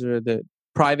analyzer, the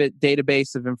private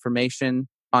database of information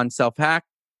on Self-Hack.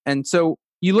 And so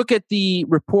you look at the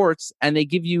reports and they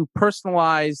give you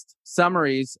personalized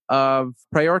summaries of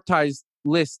prioritized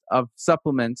list of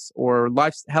supplements or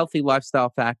healthy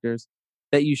lifestyle factors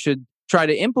that you should try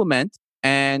to implement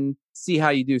and see how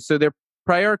you do. So they're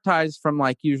prioritized from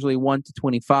like usually 1 to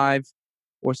 25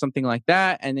 or something like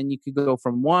that. And then you could go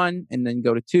from 1 and then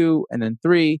go to 2 and then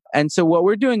 3. And so what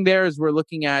we're doing there is we're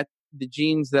looking at the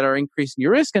genes that are increasing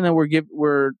your risk. And then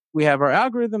we have our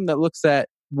algorithm that looks at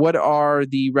what are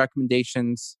the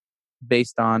recommendations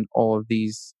based on all of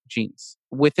these genes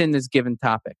within this given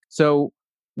topic. So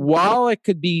while it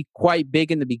could be quite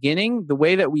big in the beginning, the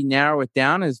way that we narrow it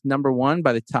down is number 1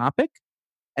 by the topic.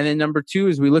 And then number 2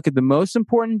 is we look at the most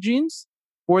important genes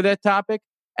for that topic.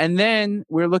 And then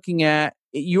we're looking at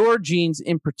your genes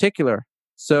in particular.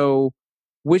 So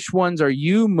which ones are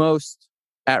you most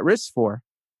at risk for?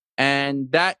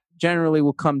 And that generally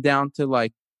will come down to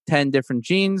like 10 different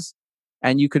genes.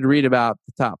 And you could read about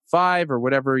the top 5 or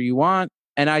whatever you want.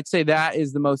 And I'd say that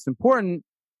is the most important.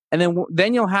 And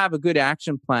then you'll have a good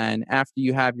action plan after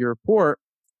you have your report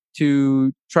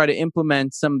to try to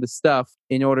implement some of the stuff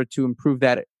in order to improve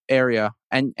that area,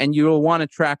 and you'll want to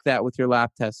track that with your lab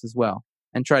tests as well,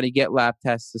 and try to get lab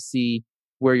tests to see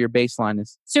where your baseline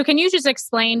is. So can you just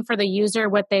explain for the user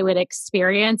what they would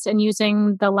experience in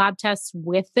using the lab tests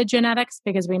with the genetics?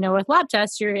 Because we know with lab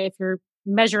tests, if you're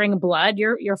measuring blood,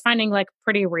 you're finding like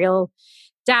pretty real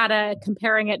data,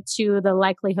 comparing it to the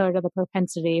likelihood or the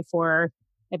propensity for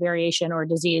a variation or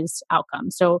disease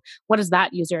outcome. So what does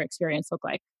that user experience look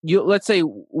like? Let's say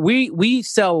we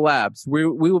sell labs. We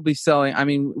will be selling. I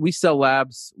mean, we sell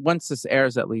labs. Once this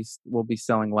airs, at least we'll be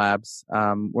selling labs.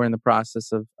 We're in the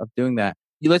process of doing that.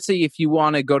 Let's say if you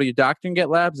want to go to your doctor and get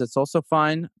labs, that's also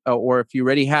fine. Or if you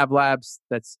already have labs,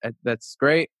 that's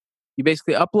great. You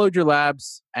basically upload your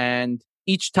labs, and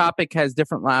each topic has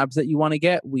different labs that you want to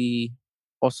get. We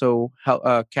also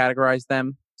categorize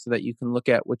them so that you can look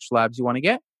at which labs you want to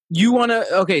get. You want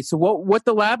to, okay, so what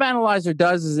the lab analyzer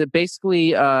does is it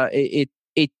basically, it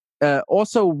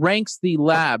also ranks the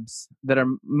labs that are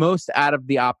most out of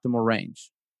the optimal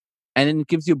range. And then it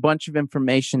gives you a bunch of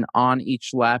information on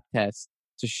each lab test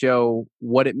to show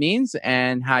what it means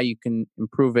and how you can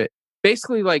improve it.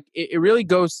 Basically, like, it really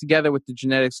goes together with the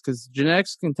genetics, because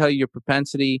genetics can tell you your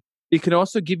propensity. It can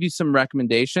also give you some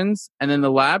recommendations. And then the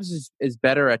labs is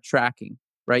better at tracking,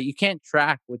 right? You can't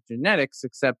track with genetics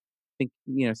except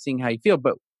seeing how you feel.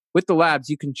 But with the labs,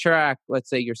 you can track, let's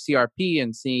say, your CRP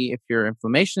and see if your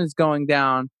inflammation is going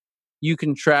down. You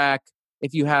can track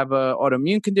if you have an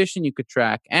autoimmune condition. You could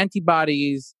track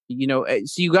antibodies. So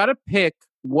you got to pick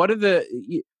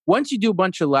once you do a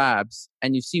bunch of labs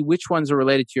and you see which ones are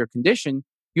related to your condition,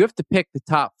 you have to pick the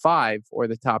top 5 or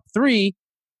the top 3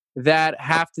 that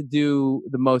have to do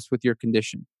the most with your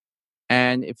condition.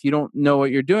 And if you don't know what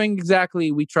you're doing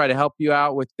exactly, we try to help you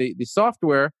out with the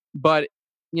software. But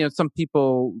some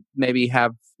people maybe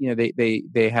have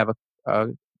they have a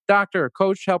doctor or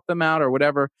coach help them out or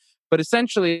whatever. But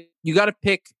essentially, you got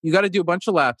to do a bunch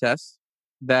of lab tests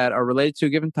that are related to a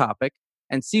given topic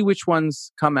and see which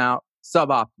ones come out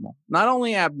suboptimal. Not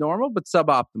only abnormal, but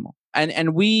suboptimal.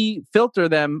 And we filter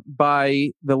them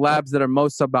by the labs that are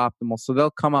most suboptimal, so they'll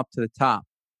come up to the top.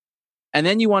 And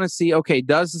then you want to see, okay,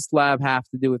 does this lab have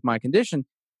to do with my condition?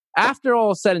 After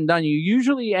all is said and done, you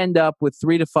usually end up with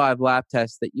 3 to 5 lab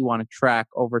tests that you want to track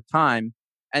over time.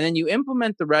 And then you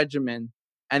implement the regimen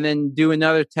and then do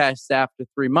another test after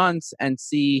 3 months and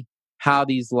see how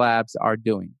these labs are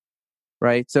doing,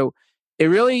 right? So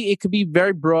it could be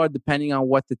very broad depending on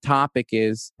what the topic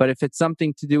is. But if it's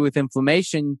something to do with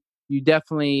inflammation, you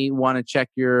definitely want to check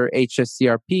your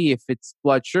hsCRP. If it's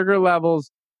blood sugar levels,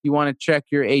 you want to check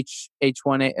your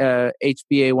HbA1c.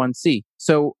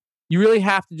 So you really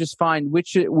have to just find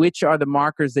which are the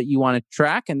markers that you want to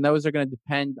track, and those are going to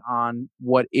depend on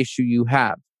what issue you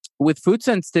have. With food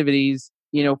sensitivities,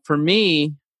 for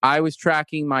me, I was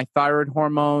tracking my thyroid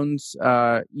hormones.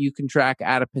 You can track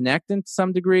adiponectin to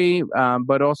some degree,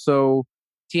 but also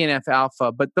TNF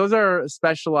alpha. But those are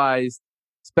specialized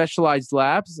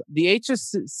labs. The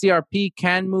hsCRP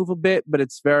can move a bit, but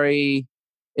it's very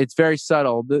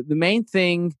subtle. The main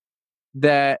thing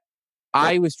that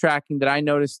I was tracking that I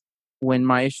noticed when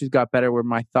my issues got better were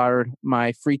my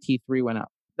free T3 went up.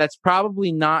 That's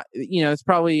probably not, it's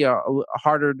probably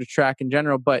harder to track in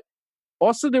general, but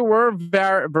also there were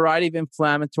a variety of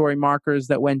inflammatory markers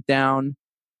that went down.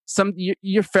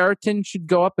 Your ferritin should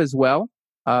go up as well,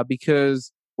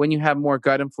 because when you have more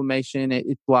gut inflammation,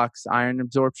 it blocks iron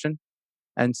absorption.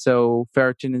 And so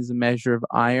ferritin is a measure of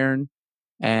iron,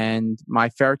 and my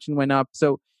ferritin went up.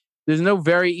 So there's no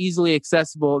very easily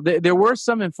accessible. There were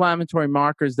some inflammatory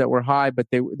markers that were high, but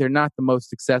they're not the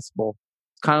most accessible.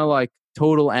 It's kind of like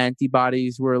total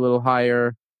antibodies were a little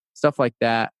higher, stuff like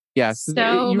that. Yeah,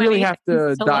 so you really have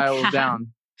to dial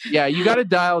down. Yeah, you got to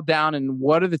dial down and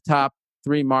what are the top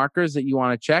 3 markers that you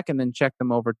want to check, and then check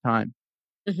them over time.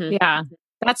 Mm-hmm. Yeah,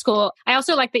 that's cool. I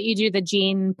also like that you do the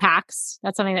gene packs.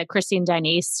 That's something that Christine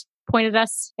Dinese pointed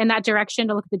us in that direction,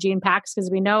 to look at the gene packs, because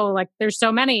we know like there's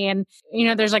so many, and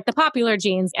there's like the popular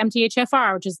genes,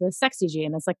 MTHFR, which is the sexy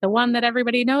gene. It's like the one that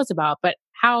everybody knows about, but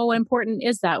how important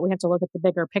is that? We have to look at the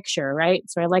bigger picture, right?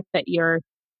 So I like that you're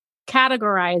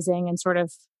categorizing and sort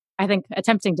of, I think,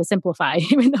 attempting to simplify,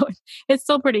 even though it's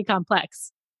still pretty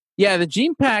complex. Yeah, the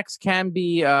gene packs can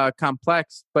be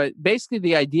complex, but basically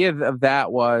the idea of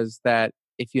that was that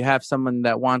if you have someone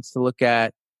that wants to look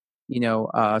at,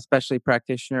 especially a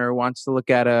practitioner wants to look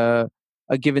at a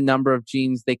given number of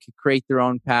genes, they could create their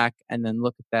own pack and then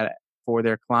look at that for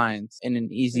their clients in an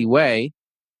easy way.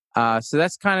 So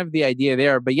that's kind of the idea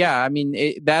there. But yeah, I mean,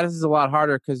 that is a lot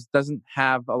harder because it doesn't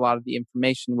have a lot of the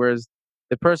information, whereas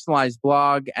the personalized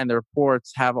blog and the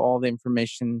reports have all the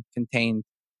information contained.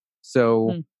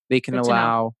 So they can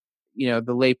allow,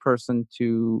 the layperson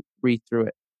to read through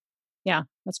it. Yeah,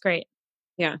 that's great.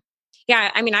 Yeah.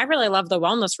 Yeah. I mean, I really love the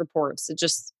wellness reports. It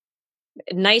just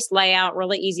nice layout,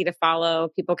 really easy to follow.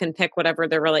 People can pick whatever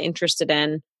they're really interested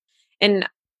in. And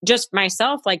just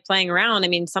myself, like playing around, I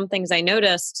mean, some things I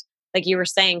noticed, like you were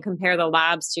saying, compare the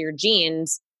labs to your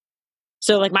genes.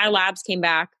 So like my labs came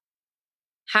back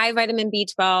high vitamin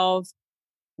B12,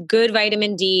 good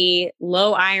vitamin D,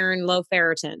 low iron, low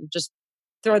ferritin. Just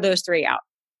throw those three out.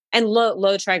 And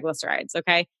low triglycerides.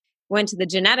 Okay. Went to the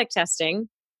genetic testing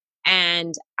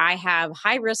and I have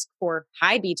high risk for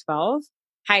high B12,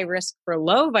 high risk for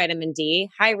low vitamin D,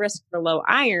 high risk for low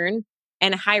iron,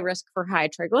 and high risk for high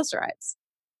triglycerides.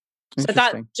 So I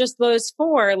thought just those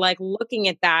four, like looking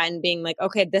at that and being like,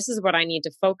 okay, this is what I need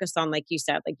to focus on. Like you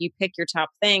said, like you pick your top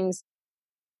things.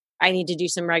 I need to do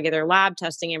some regular lab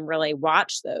testing and really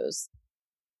watch those.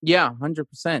 Yeah,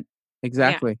 100%.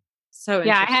 Exactly. Yeah. So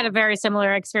yeah, I had a very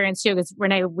similar experience too, because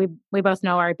Renee, we both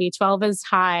know our B12 is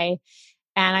high.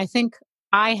 And I think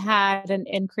I had an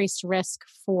increased risk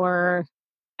for,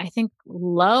 I think,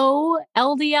 low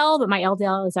LDL, but my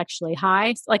LDL is actually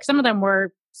high. Like some of them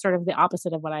were sort of the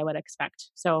opposite of what I would expect.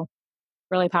 So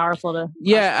really powerful to.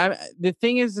 Yeah. The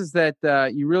thing is that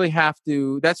you really have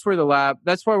to, that's why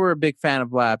we're a big fan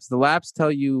of labs. The labs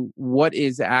tell you what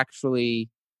is actually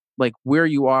like where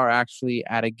you are actually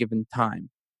at a given time.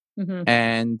 Mm-hmm.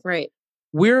 And right.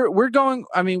 We're going,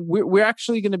 I mean, we're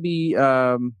actually going to be,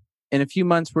 in a few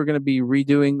months, we're going to be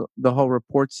redoing the whole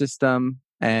report system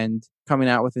and coming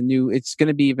out with it's going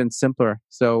to be even simpler.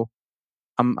 So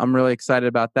I'm really excited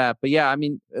about that. But yeah, I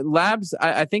mean, labs,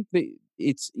 I think that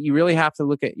you really have to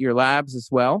look at your labs as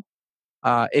well.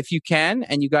 If you can,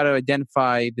 and you got to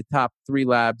identify the top 3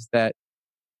 labs that,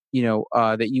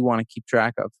 that you want to keep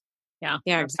track of. Yeah.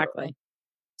 Yeah, absolutely. exactly.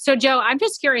 So Joe, I'm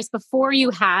just curious, before you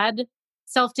had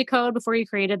Self Decode, before you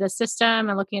created the system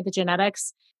and looking at the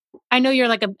genetics, I know you're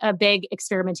like a big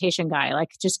experimentation guy,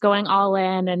 like just going all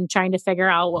in and trying to figure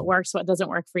out what works, what doesn't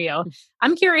work for you.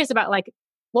 I'm curious about like,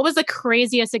 what was the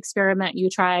craziest experiment you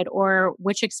tried, or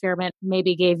which experiment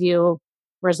maybe gave you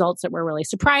results that were really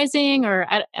surprising? Or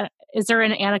is there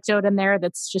an anecdote in there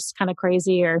that's just kind of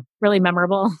crazy or really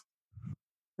memorable?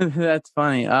 That's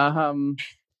funny.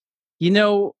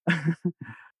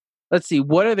 Let's see.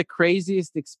 What are the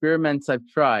craziest experiments I've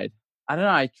tried? I don't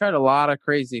know. I tried a lot of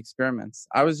crazy experiments.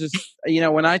 I was just,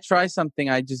 when I try something,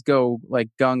 I just go like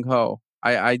gung ho.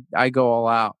 I go all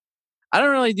out. I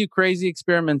don't really do crazy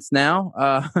experiments now,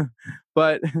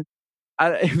 but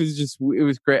it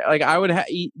was great. Like I would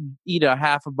eat a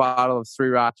half a bottle of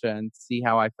Sriracha and see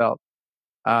how I felt.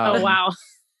 Oh wow!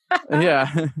 Yeah.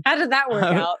 How did that work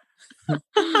out?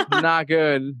 Not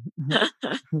good.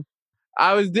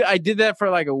 I did that for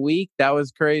like a week. That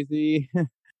was crazy.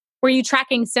 Were you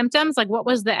tracking symptoms? Like, what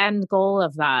was the end goal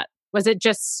of that? Was it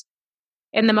just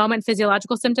in the moment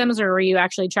physiological symptoms, or were you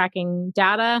actually tracking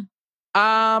data?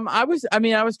 I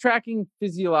was tracking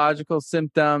physiological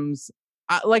symptoms.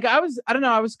 I don't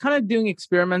know. I was kind of doing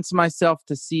experiments myself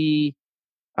to see,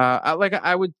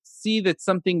 I would see that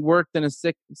something worked in a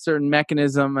certain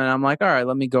mechanism, and I'm like, all right,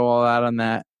 let me go all out on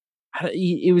that.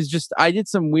 It was just, I did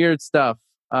some weird stuff,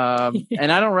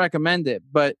 and I don't recommend it.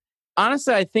 But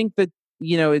honestly, I think that,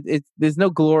 there's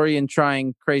no glory in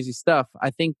trying crazy stuff.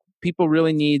 I think people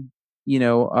really need,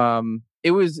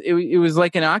 it was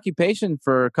like an occupation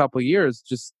for a couple of years,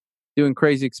 just doing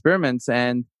crazy experiments.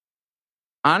 And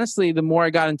honestly, the more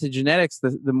I got into genetics,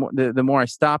 the more I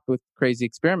stopped with crazy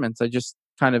experiments. I just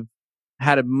kind of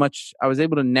I was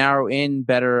able to narrow in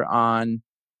better on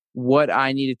what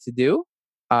I needed to do.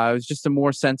 It was just a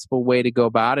more sensible way to go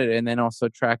about it. And then also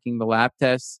tracking the lab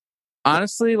tests.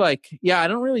 Honestly, I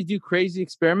don't really do crazy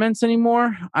experiments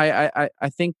anymore. I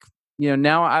think,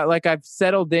 now I've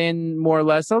settled in more or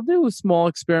less. I'll do small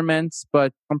experiments,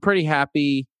 but I'm pretty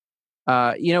happy.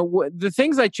 The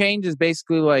things I change is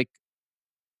basically like,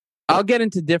 I'll get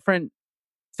into different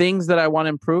things that I want to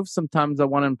improve. Sometimes I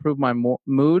want to improve my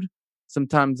mood.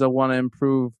 Sometimes I want to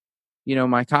improve,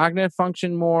 my cognitive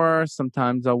function more.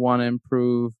 Sometimes I want to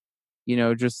improve,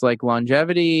 just like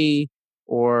longevity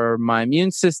or my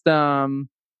immune system.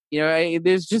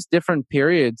 There's just different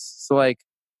periods. So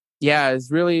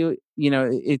it's really,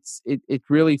 it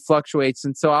really fluctuates.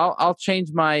 And so I'll change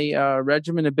my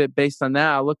regimen a bit based on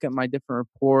that. I'll look at my different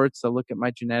reports. I'll look at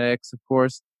my genetics, of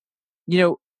course.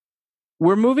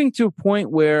 We're moving to a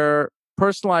point where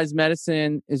personalized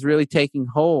medicine is really taking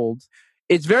hold.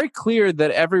 It's very clear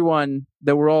that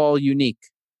we're all unique,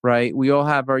 right? We all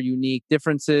have our unique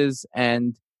differences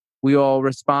and we all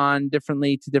respond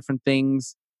differently to different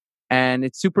things. And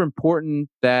it's super important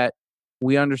that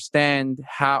we understand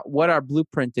what our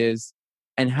blueprint is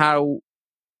and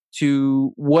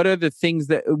what are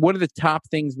the top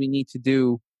things we need to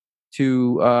do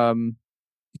to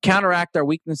counteract our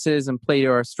weaknesses and play to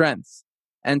our strengths.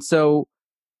 And so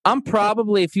I'm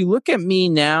probably, if you look at me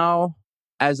now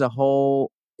as a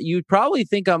whole, you'd probably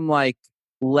think I'm like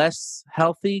less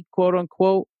healthy, quote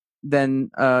unquote,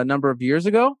 than a number of years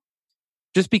ago.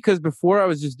 Just because before I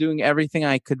was just doing everything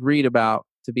I could read about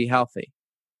to be healthy.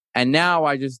 And now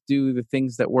I just do the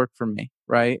things that work for me,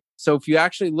 right? So if you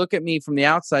actually look at me from the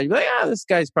outside, you're like, this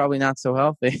guy's probably not so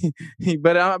healthy.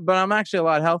 but I'm actually a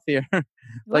lot healthier.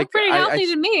 Look pretty healthy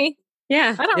to me.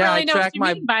 Yeah. I don't really know what you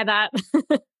mean by that.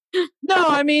 No,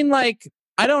 I mean, like,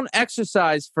 I don't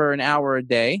exercise for an hour a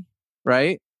day,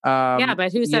 right? Yeah,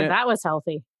 but who said that was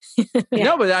healthy?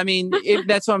 No, but I mean,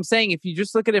 that's what I'm saying. If you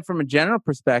just look at it from a general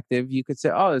perspective, you could say,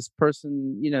 this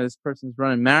person's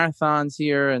running marathons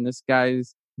here, and this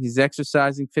he's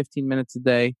exercising 15 minutes a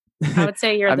day. I would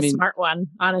say you're the smart one,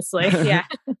 honestly. Yeah.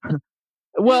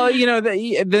 Well,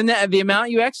 the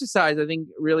amount you exercise, I think,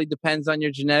 really depends on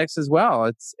your genetics as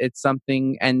well. It's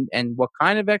something, and what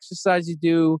kind of exercise you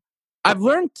do. I've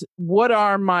learned what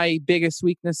are my biggest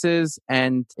weaknesses,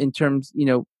 and in terms,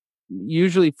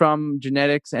 usually from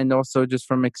genetics and also just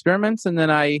from experiments. And then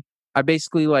I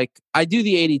basically I do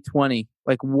the 80-20.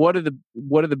 Like, what are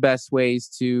the best ways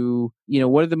to,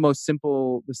 what are the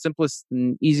simplest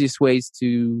and easiest ways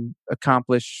to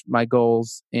accomplish my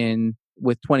goals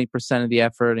with 20% of the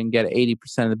effort and get 80%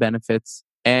 of the benefits.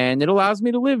 And it allows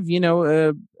me to live,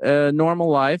 a normal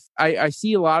life. I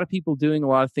see a lot of people doing a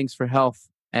lot of things for health.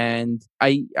 And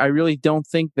I really don't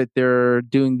think that they're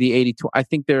doing the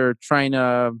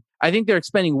 80-20. I think they're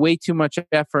expending way too much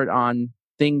effort on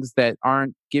things that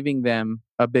aren't giving them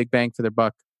a big bang for their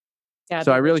buck. Yeah,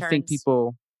 so I really think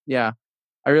people, but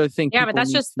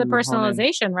that's just the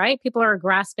personalization, right? People are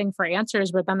grasping for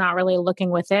answers, but they're not really looking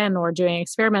within or doing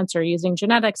experiments or using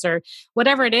genetics or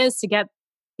whatever it is to get,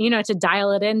 to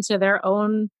dial it into their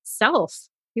own self.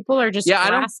 People are just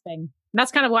grasping. And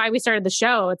that's kind of why we started the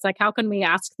show. It's like, how can we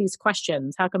ask these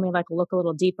questions? How can we look a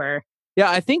little deeper? Yeah,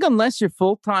 I think unless your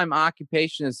full-time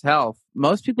occupation is health,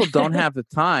 most people don't have the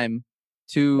time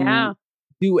to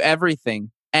do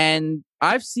everything. And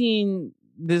I've seen,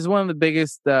 this is one of the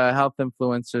biggest health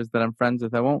influencers that I'm friends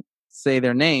with. I won't say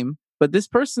their name, but this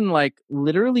person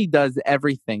literally does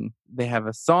everything. They have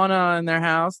a sauna in their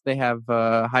house. They have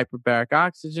a hyperbaric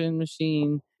oxygen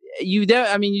machine. You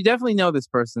definitely know this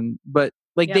person, but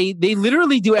they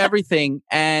literally do everything.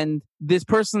 And this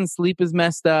person's sleep is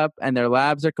messed up and their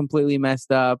labs are completely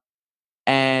messed up.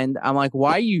 And I'm like,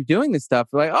 why are you doing this stuff?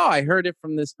 They're like, I heard it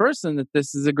from this person that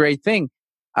this is a great thing.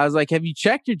 I was like, have you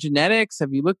checked your genetics?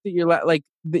 Have you looked at your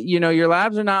your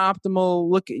labs are not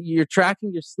optimal. You're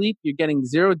tracking your sleep. You're getting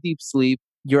 0 deep sleep.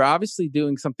 You're obviously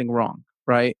doing something wrong,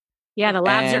 right? Yeah, the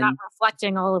labs are not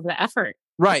reflecting all of the effort.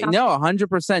 Right. No,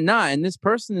 100% not. And this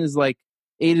person is it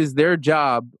is their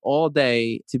job all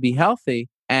day to be healthy.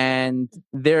 And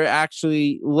they're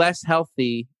actually much less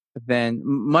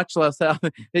healthy.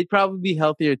 They'd probably be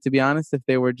healthier, to be honest, if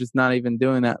they were just not even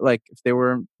doing that. If they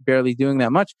were barely doing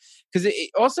that much. Because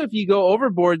also, if you go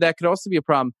overboard, that could also be a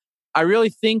problem. I really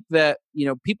think that,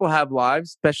 people have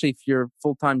lives, especially if your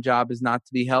full-time job is not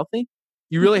to be healthy.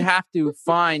 You really have to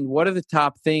find what are the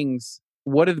top things,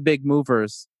 what are the big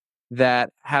movers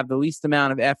that have the least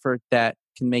amount of effort that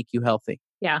can make you healthy.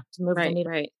 Yeah, to move the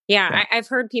needle. Right. Yeah, I've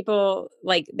heard people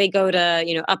they go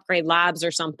to, Upgrade Labs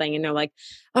or something, and they're like,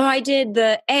 oh, I did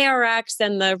the ARX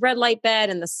and the red light bed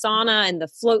and the sauna and the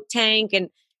float tank and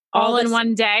all in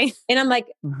one day. And I'm like,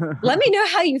 let me know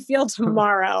how you feel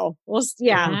tomorrow. Well, that's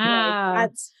yeah.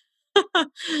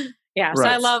 So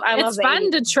Right. I love it's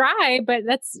fun to try, but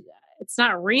it's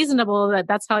not reasonable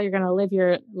that's how you're going to live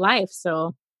your life.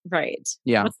 So right.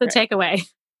 Yeah. What's the takeaway?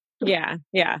 Yeah,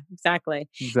 exactly.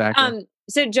 Exactly.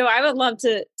 So Joe, I would love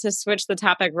to switch the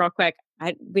topic real quick.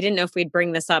 We didn't know if we'd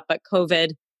bring this up, but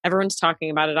COVID, everyone's talking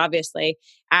about it, obviously.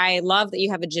 I love that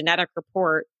you have a genetic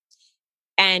report.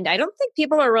 And I don't think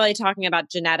people are really talking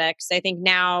about genetics. I think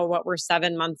now what we're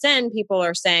 7 months in, people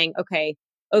are saying, okay,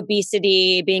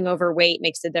 obesity, being overweight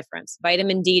makes a difference.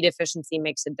 Vitamin D deficiency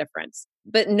makes a difference.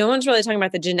 But no one's really talking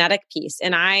about the genetic piece.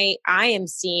 And I am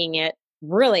seeing it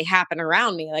really happen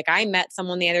around me. I met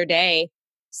someone the other day,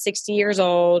 60 years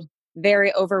old,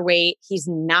 very overweight. He's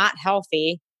not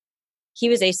healthy. He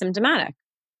was asymptomatic.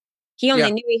 He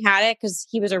only knew he had it because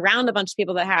he was around a bunch of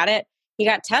people that had it. He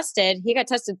got tested.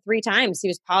 3 times. He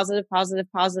was positive,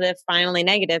 finally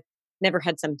negative, never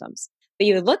had symptoms. But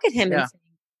you would look at him and think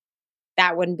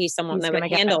that wouldn't be someone that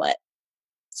would handle it.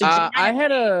 So I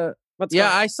had a What's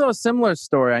Yeah, going I saw a similar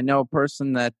story. I know a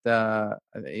person that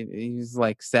he's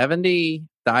like 70,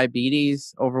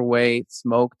 diabetes, overweight,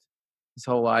 smoked his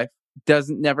whole life,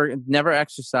 doesn't never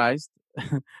exercised.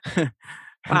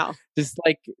 Wow. Just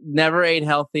like never ate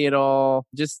healthy at all.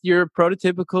 Just your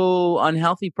prototypical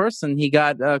unhealthy person. He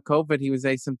got COVID. He was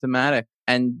asymptomatic.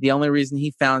 And the only reason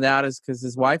he found out is because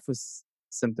his wife was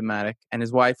symptomatic and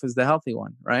his wife was the healthy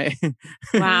one, right?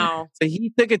 Wow. So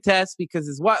he took a test because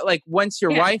his wife, like once your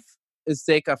Yeah. wife is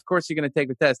sick, of course you're going to take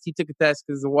the test. He took a test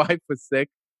because the wife was sick.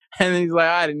 And then he's like,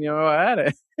 I didn't know I had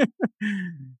it.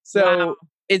 So Wow.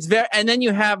 it's very, and then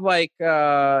you have like,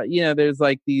 there's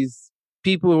like these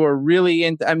people who are really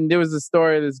into, I mean, there was a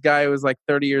story of this guy who was like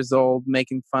 30 years old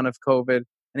making fun of COVID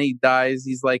and he dies.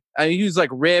 He's like, I mean, he was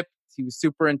like ripped. He was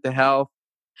super into health.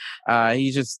 He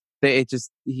just,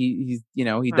 he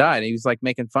Wow. died. He was like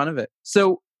making fun of it.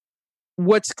 So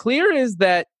what's clear is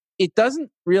that it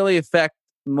doesn't really affect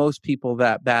most people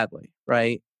that badly,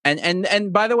 right?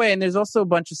 And by the way, and there's also a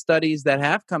bunch of studies that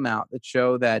have come out that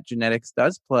show that genetics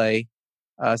does play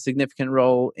a significant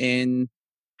role in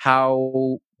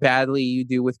how badly you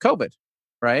do with COVID,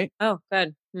 right? Oh,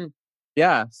 good.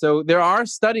 Yeah. So there are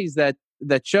studies that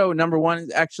show, number one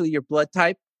is actually your blood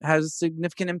type has a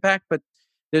significant impact, but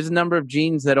there's a number of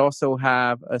genes that also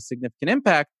have a significant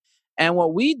impact. And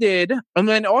what we did, and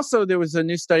then also there was a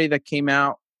new study that came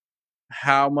out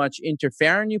how much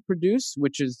interferon you produce,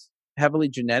 which is heavily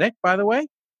genetic, by the way.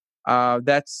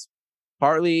 That's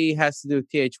partly has to do with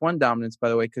Th1 dominance, by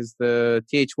the way, because the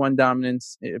Th1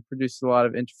 dominance, it produces a lot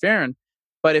of interferon.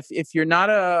 But if you're not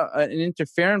an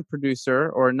interferon producer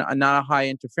or not a high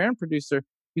interferon producer,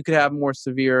 you could have more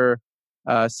severe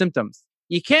symptoms.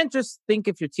 You can't just think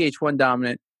if you're Th1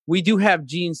 dominant. We do have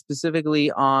genes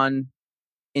specifically on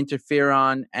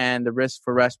interferon and the risk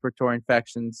for respiratory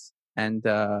infections and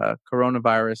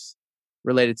coronavirus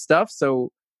related stuff.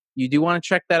 So you do want to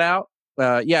check that out.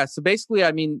 So basically,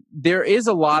 I mean, there is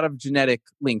a lot of genetic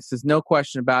links. There's no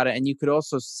question about it. And you could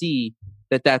also see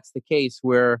that that's the case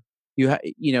where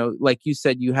like you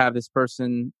said, you have this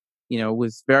person,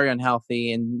 was very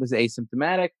unhealthy and was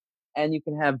asymptomatic. And you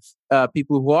can have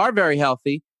people who are very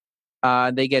healthy.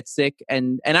 They get sick.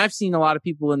 And I've seen a lot of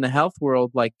people in the health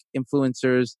world, like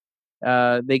influencers,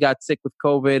 they got sick with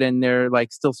COVID and they're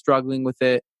like still struggling with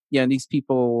it. These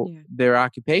people, their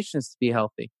occupation is to be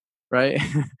healthy. Right.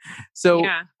 So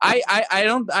Yeah. I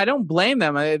don't blame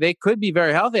them. They could be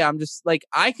very healthy. I'm just like,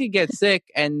 I could get sick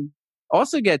and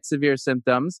also get severe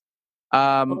symptoms.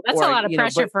 Well, that's a lot of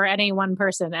pressure for any one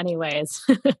person anyways.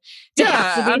 To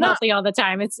have to be healthy all the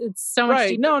time. It's so much.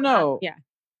 Right. No. Yeah.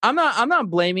 I'm not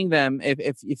blaming them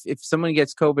if someone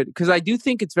gets COVID, because I do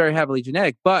think it's very heavily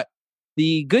genetic. But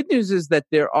the good news is that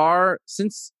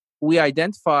since we can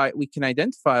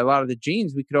identify a lot of the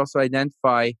genes, we could also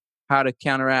identify how to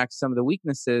counteract some of the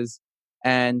weaknesses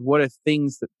and what are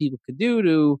things that people could do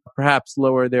to perhaps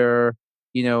lower their,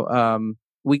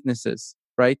 weaknesses,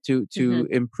 right? To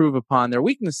improve upon their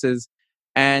weaknesses.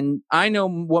 And I know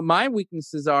what my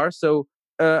weaknesses are. So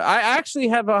I actually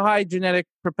have a high genetic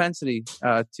propensity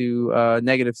to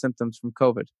negative symptoms from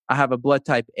COVID. I have a blood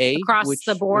type A. Across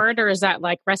the board, or is that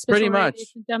like respiratory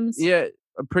symptoms? Yeah,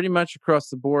 pretty much across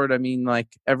the board. I mean, like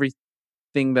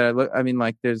everything that I look, I mean,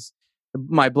 like there's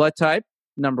my blood type,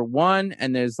 number one,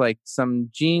 and there's like some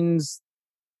genes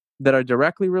that are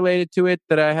directly related to it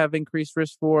that I have increased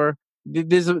risk for.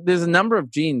 There's a number of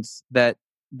genes that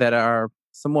are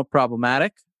somewhat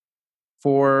problematic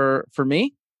for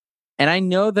me. And I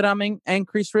know that I'm in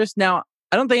increased risk. Now,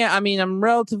 I'm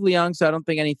relatively young, so I don't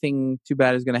think anything too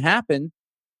bad is going to happen.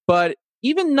 But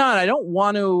even not, I don't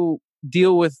want to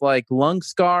deal with like lung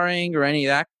scarring or any of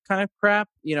that kind of crap.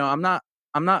 I'm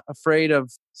not afraid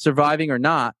of surviving or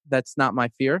not. That's not my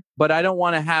fear. But I don't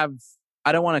want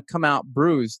to come out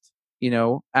bruised,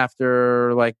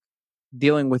 after like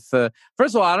dealing with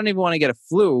first of all, I don't even want to get a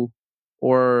flu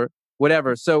or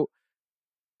whatever. So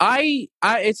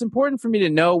it's important for me to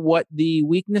know what the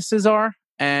weaknesses are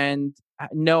and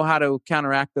know how to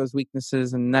counteract those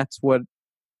weaknesses. And that's what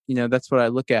I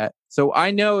look at. So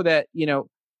I know that,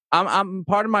 I'm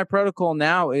part of my protocol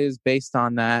now is based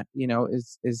on that,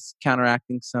 is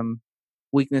counteracting some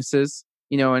weaknesses,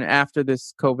 and after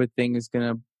this COVID thing is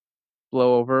going to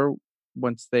blow over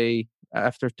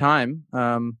after time,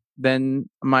 then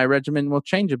my regimen will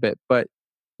change a bit. But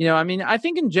I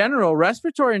think in general,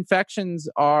 respiratory infections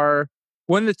are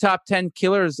one of the top 10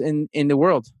 killers in the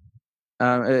world.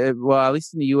 Well, at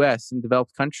least in the U.S. and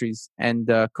developed countries. And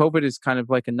COVID is kind of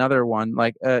like another one.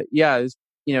 Like,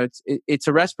 it's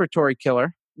a respiratory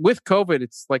killer. With COVID,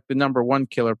 it's like the number one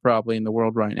killer probably in the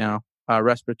world right now,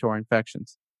 respiratory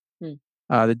infections.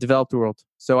 the developed world.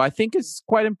 So I think it's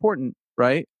quite important,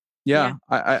 right? Yeah.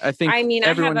 I think I mean,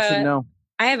 everyone should know.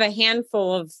 I have a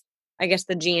handful of, I guess,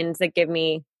 the genes that give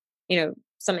me,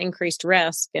 some increased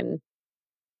risk. And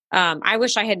I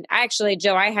wish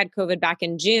Joe, I had COVID back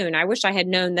in June. I wish I had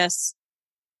known this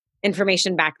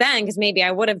information back then, because maybe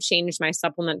I would have changed my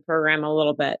supplement program a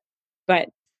little bit. But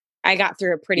I got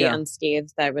through it pretty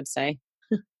unscathed, I would say.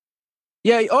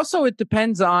 Yeah. Also, it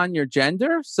depends on your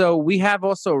gender. So we have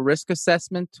also a risk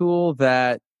assessment tool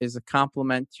that is a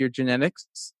complement to your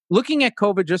genetics. Looking at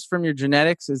COVID just from your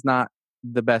genetics is not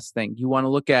the best thing. You want to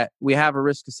look at, we have a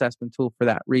risk assessment tool for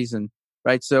that reason,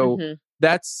 right? So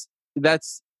that's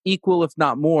equal, if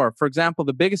not more. For example,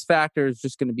 the biggest factor is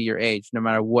just going to be your age, no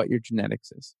matter what your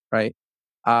genetics is, right?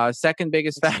 Second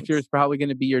biggest factor is probably going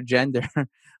to be your gender.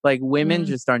 Like women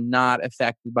just are not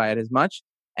affected by it as much.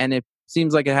 And it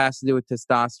seems like it has to do with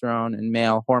testosterone and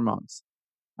male hormones,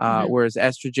 whereas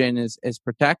estrogen is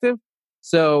protective.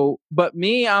 So, but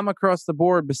me, I'm across the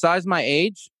board. Besides my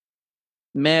age,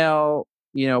 male,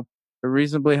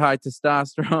 reasonably high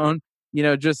testosterone,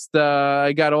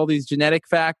 I got all these genetic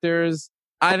factors.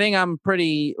 I think I'm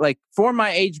pretty, like, for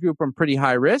my age group, I'm pretty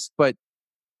high risk, but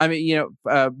I mean,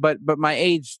 but my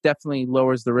age definitely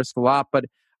lowers the risk a lot. But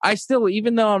I still,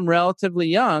 even though I'm relatively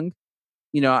young,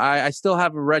 I still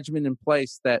have a regimen in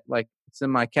place that, like, it's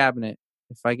in my cabinet.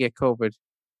 If I get COVID,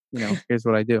 here's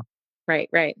what I do. Right.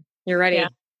 You're ready. Yeah.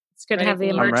 It's good to have the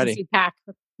emergency pack.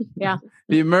 Yeah.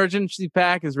 The emergency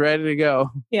pack is ready to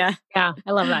go. Yeah. I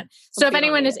love that. So if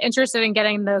anyone is interested in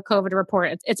getting the COVID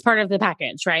report, it's part of the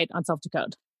package, right? On Self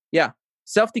Decode. Yeah.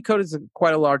 Self Decode is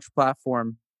quite a large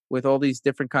platform with all these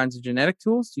different kinds of genetic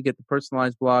tools. You get the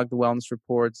personalized blog, the wellness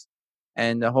reports,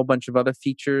 and a whole bunch of other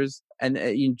features and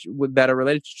that are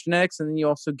related to genetics. And then you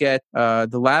also get the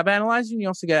lab analyzer, and you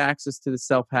also get access to the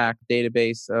Self-Hack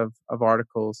database of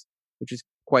articles, which is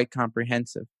quite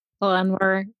comprehensive. Well, and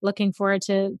we're looking forward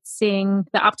to seeing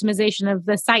the optimization of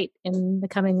the site in the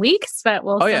coming weeks, but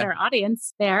we'll set our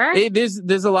audience there.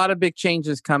 There's a lot of big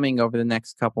changes coming over the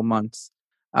next couple months.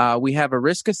 We have a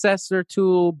risk assessor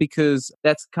tool because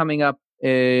that's coming up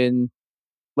in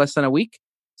less than a week.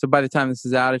 So by the time this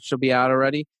is out, it should be out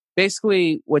already.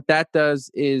 Basically, what that does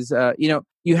is,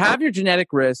 you have your genetic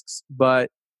risks,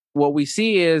 but what we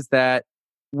see is that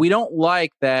we don't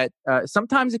like that.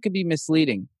 Sometimes it could be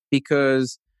misleading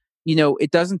because, it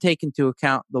doesn't take into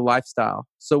account the lifestyle.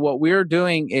 So what we're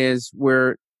doing is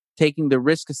we're taking the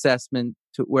risk assessment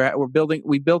to where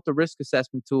we built a risk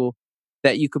assessment tool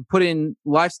that you could put in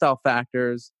lifestyle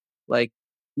factors like,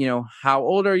 how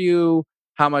old are you?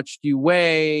 How much do you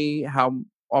weigh? How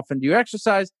often do you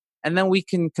exercise? And then we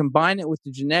can combine it with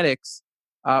the genetics.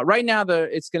 Right now,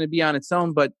 it's going to be on its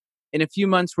own, but in a few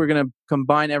months, we're going to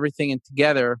combine everything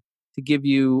together to give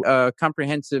you a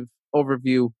comprehensive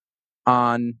overview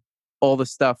on all the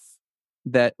stuff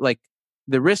that, like,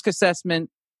 the risk assessment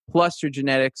plus your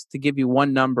genetics to give you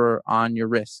one number on your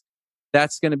risk.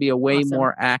 That's going to be a way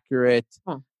more accurate,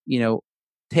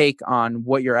 take on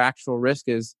what your actual risk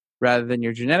is rather than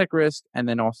your genetic risk and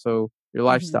then also your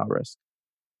lifestyle risk.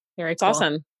 Very cool.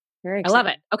 Awesome. Very exciting. I love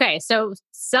it. Okay. So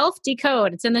Self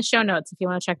Decode, it's in the show notes if you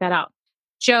want to check that out.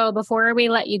 Joe, before we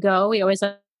let you go, we always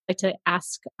like to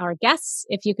ask our guests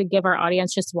if you could give our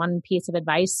audience just one piece of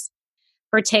advice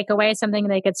or takeaway, something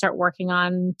they could start working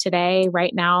on today,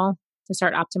 right now, to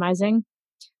start optimizing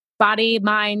body,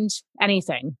 mind,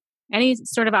 anything, any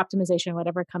sort of optimization,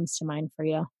 whatever comes to mind for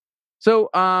you. So,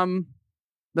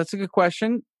 that's a good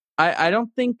question. I don't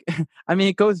think,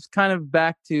 it goes kind of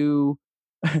back to,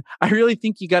 I really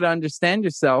think you got to understand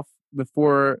yourself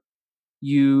before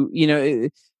people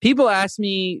will ask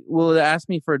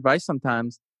me for advice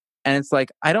sometimes. And it's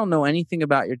like, I don't know anything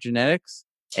about your genetics,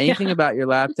 anything about your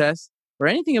lab tests, or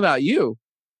anything about you.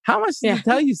 How much did I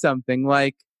tell you something?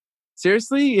 Like,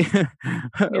 seriously?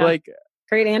 Like,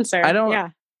 great answer. I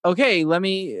don't, okay, let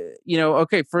me,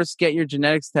 first get your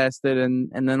genetics tested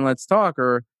and then let's talk.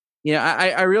 Or,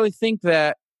 I really think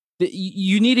that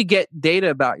you need to get data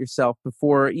about yourself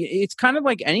before. It's kind of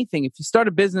like anything. If you start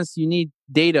a business, you need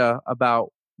data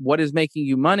about what is making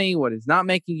you money, what is not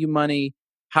making you money,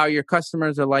 how your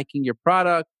customers are liking your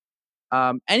product.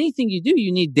 Anything you do,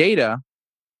 you need data,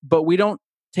 but we don't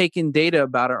take in data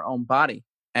about our own body.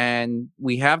 And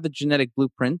we have the genetic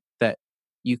blueprint that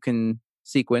you can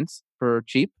sequence for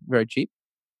cheap, very cheap.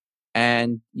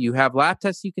 And you have lab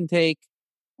tests you can take.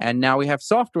 And now we have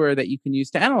software that you can use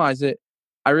to analyze it.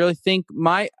 I really think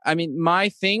my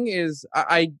thing is,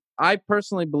 I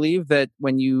personally believe that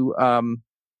when you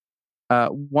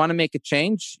want to make a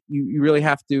change, you really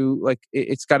have to,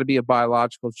 it's got to be a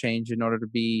biological change in order to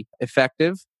be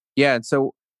effective. Yeah. And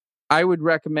so I would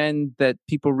recommend that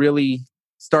people really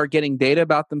start getting data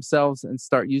about themselves and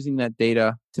start using that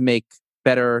data to make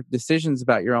better decisions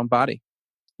about your own body.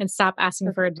 And stop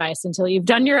asking for advice until you've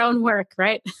done your own work,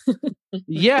 right?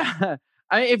 Yeah.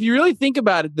 If you really think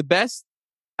about it,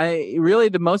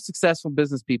 the most successful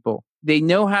business people, they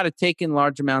know how to take in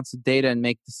large amounts of data and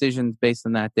make decisions based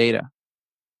on that data.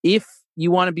 If you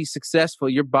want to be successful,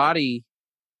 your body,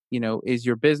 is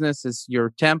your business, is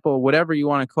your temple, whatever you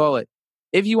want to call it.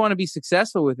 If you want to be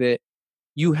successful with it,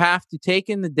 you have to take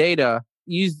in the data,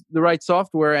 use the right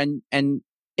software, and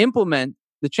implement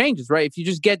the changes, right? If you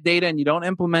just get data and you don't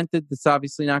implement it, that's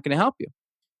obviously not going to help you.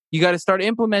 You got to start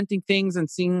implementing things and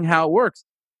seeing how it works.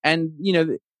 And,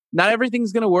 not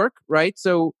everything's going to work, right?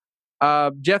 So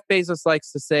Jeff Bezos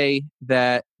likes to say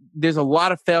that there's a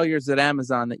lot of failures at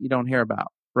Amazon that you don't hear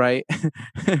about, right?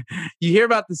 You hear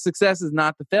about the successes,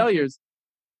 not the failures.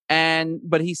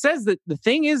 But he says that the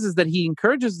thing is that he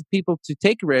encourages people to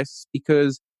take risks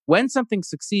because when something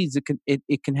succeeds,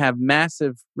 it can have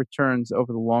massive returns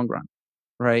over the long run,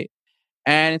 right?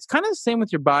 And it's kind of the same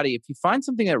with your body. If you find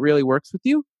something that really works with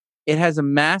you, it has a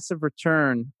massive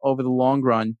return over the long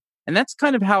run. And that's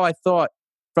kind of how I thought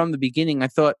from the beginning. I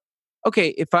thought, okay,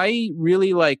 if I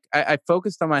really I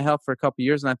focused on my health for a couple of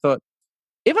years, and I thought,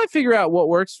 if I figure out what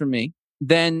works for me,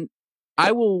 then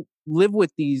I will live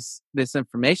with this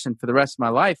information for the rest of my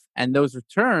life, and those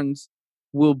returns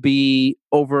will be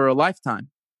over a lifetime,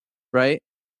 right?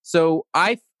 So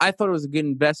I thought it was a good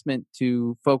investment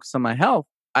to focus on my health.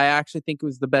 I actually think it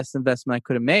was the best investment I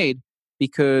could have made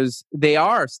because they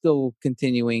are still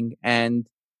continuing. And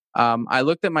I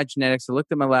looked at my genetics, I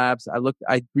looked at my labs,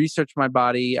 I researched my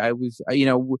body. I was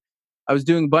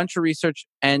doing a bunch of research,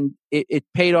 and it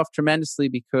paid off tremendously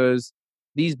because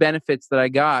these benefits that I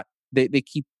got, they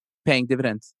keep paying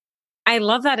dividends. I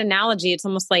love that analogy. It's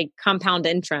almost like compound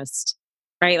interest,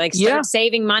 right? Like start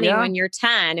saving money when you're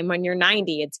 10, and when you're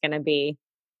 90, it's going to be.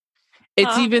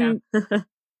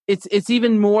 It's it's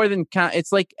even more than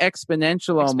it's like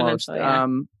exponential almost.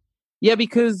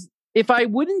 Because if I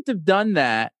wouldn't have done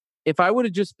that, if I would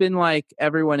have just been like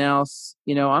everyone else,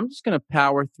 I'm just going to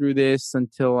power through this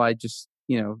until I just,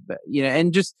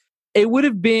 and just it would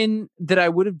have been that I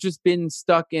would have just been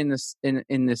stuck in this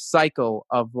cycle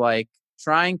of like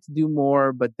trying to do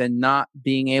more, but then not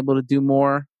being able to do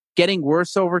more, getting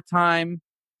worse over time,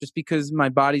 just because my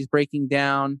body's breaking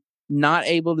down, not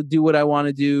able to do what I want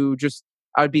to do. Just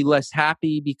I'd be less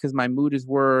happy because my mood is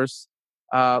worse,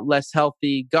 less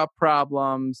healthy, gut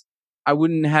problems. I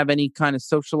wouldn't have any kind of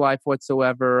social life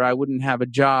whatsoever. I wouldn't have a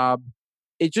job.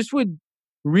 It just would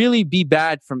really be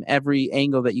bad from every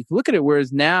angle that you can look at it.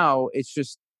 Whereas now it's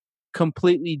just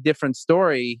completely different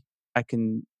story. I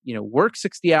can, work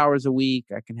 60 hours a week.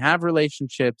 I can have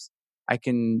relationships. I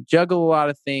can juggle a lot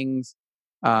of things.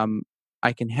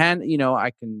 I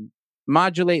can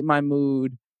modulate my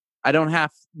mood. I don't have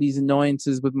these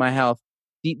annoyances with my health.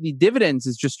 The dividends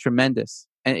is just tremendous,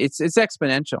 and it's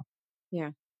exponential.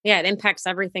 Yeah, it impacts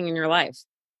everything in your life.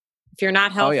 If you're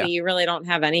not healthy, you really don't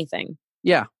have anything.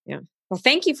 Yeah. Well,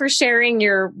 thank you for sharing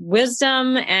your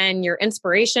wisdom and your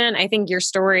inspiration. I think your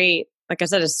story, like I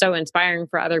said, is so inspiring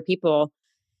for other people.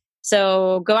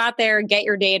 So go out there, get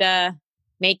your data,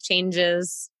 make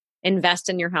changes, invest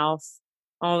in your health,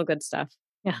 all the good stuff.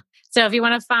 Yeah. So if you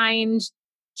want to find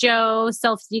Joe,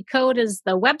 Self Decode is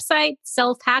the website.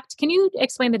 Self Hacked. Can you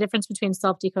explain the difference between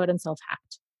Self Decode and Self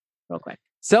Hacked real quick?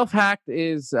 Self Hacked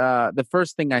is the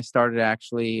first thing I started,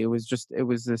 actually. It was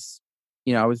this,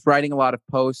 I was writing a lot of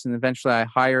posts, and eventually I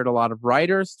hired a lot of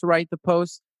writers to write the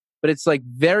posts. But it's like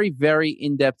very, very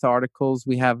in-depth articles.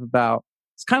 We have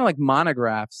it's kind of like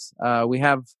monographs. We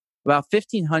have about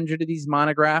 1,500 of these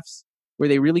monographs where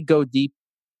they really go deep.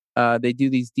 They do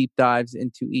these deep dives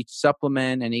into each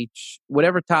supplement and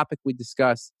whatever topic we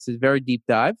discuss. It's a very deep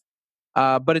dive,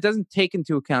 but it doesn't take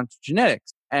into account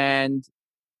genetics. And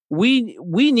we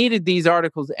needed these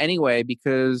articles anyway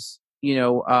because,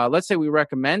 let's say we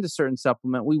recommend a certain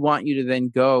supplement. We want you to then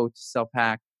go to Self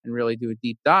Hack and really do a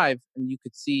deep dive, and you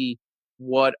could see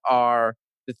what are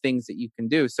the things that you can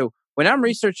do. So when I'm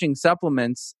researching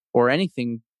supplements or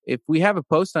anything, if we have a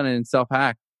post on it in Self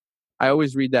Hack, I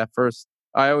always read that first.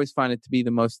 I always find it to be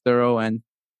the most thorough and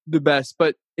the best,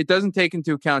 but it doesn't take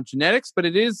into account genetics, but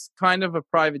it is kind of a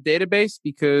private database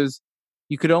because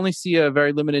you could only see a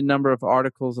very limited number of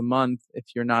articles a month if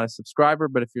you're not a subscriber.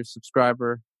 But if you're a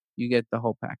subscriber, you get the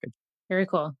whole package. Very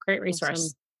cool. Great resource.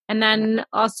 Awesome. And then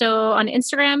also on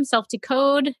Instagram, Self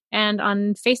Decode, and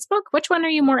on Facebook. Which one are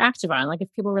you more active on? Like if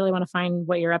people really want to find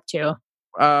what you're up to?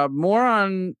 More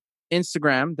on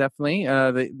Instagram,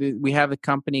 definitely. We have the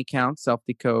company account, Self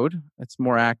Decode. It's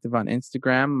more active on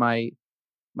Instagram.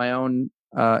 My own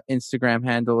Instagram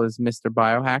handle is Mr.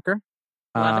 Biohacker.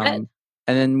 Love it.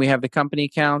 And then we have the company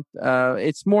account.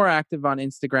 It's more active on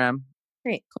Instagram.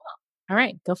 Great. Cool. All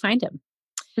right. Go find him.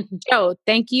 Joe,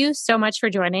 thank you so much for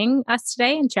joining us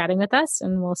today and chatting with us.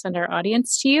 And we'll send our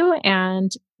audience to you.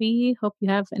 And we hope you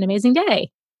have an amazing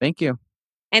day. Thank you.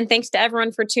 And thanks to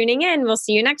everyone for tuning in. We'll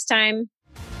see you next time.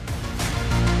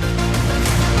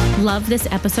 Love this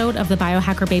episode of the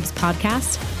Biohacker Babes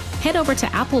podcast? Head over to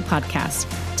Apple Podcasts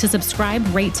to subscribe,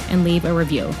 rate, and leave a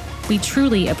review. We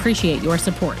truly appreciate your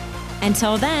support.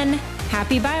 Until then,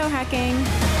 happy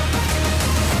biohacking.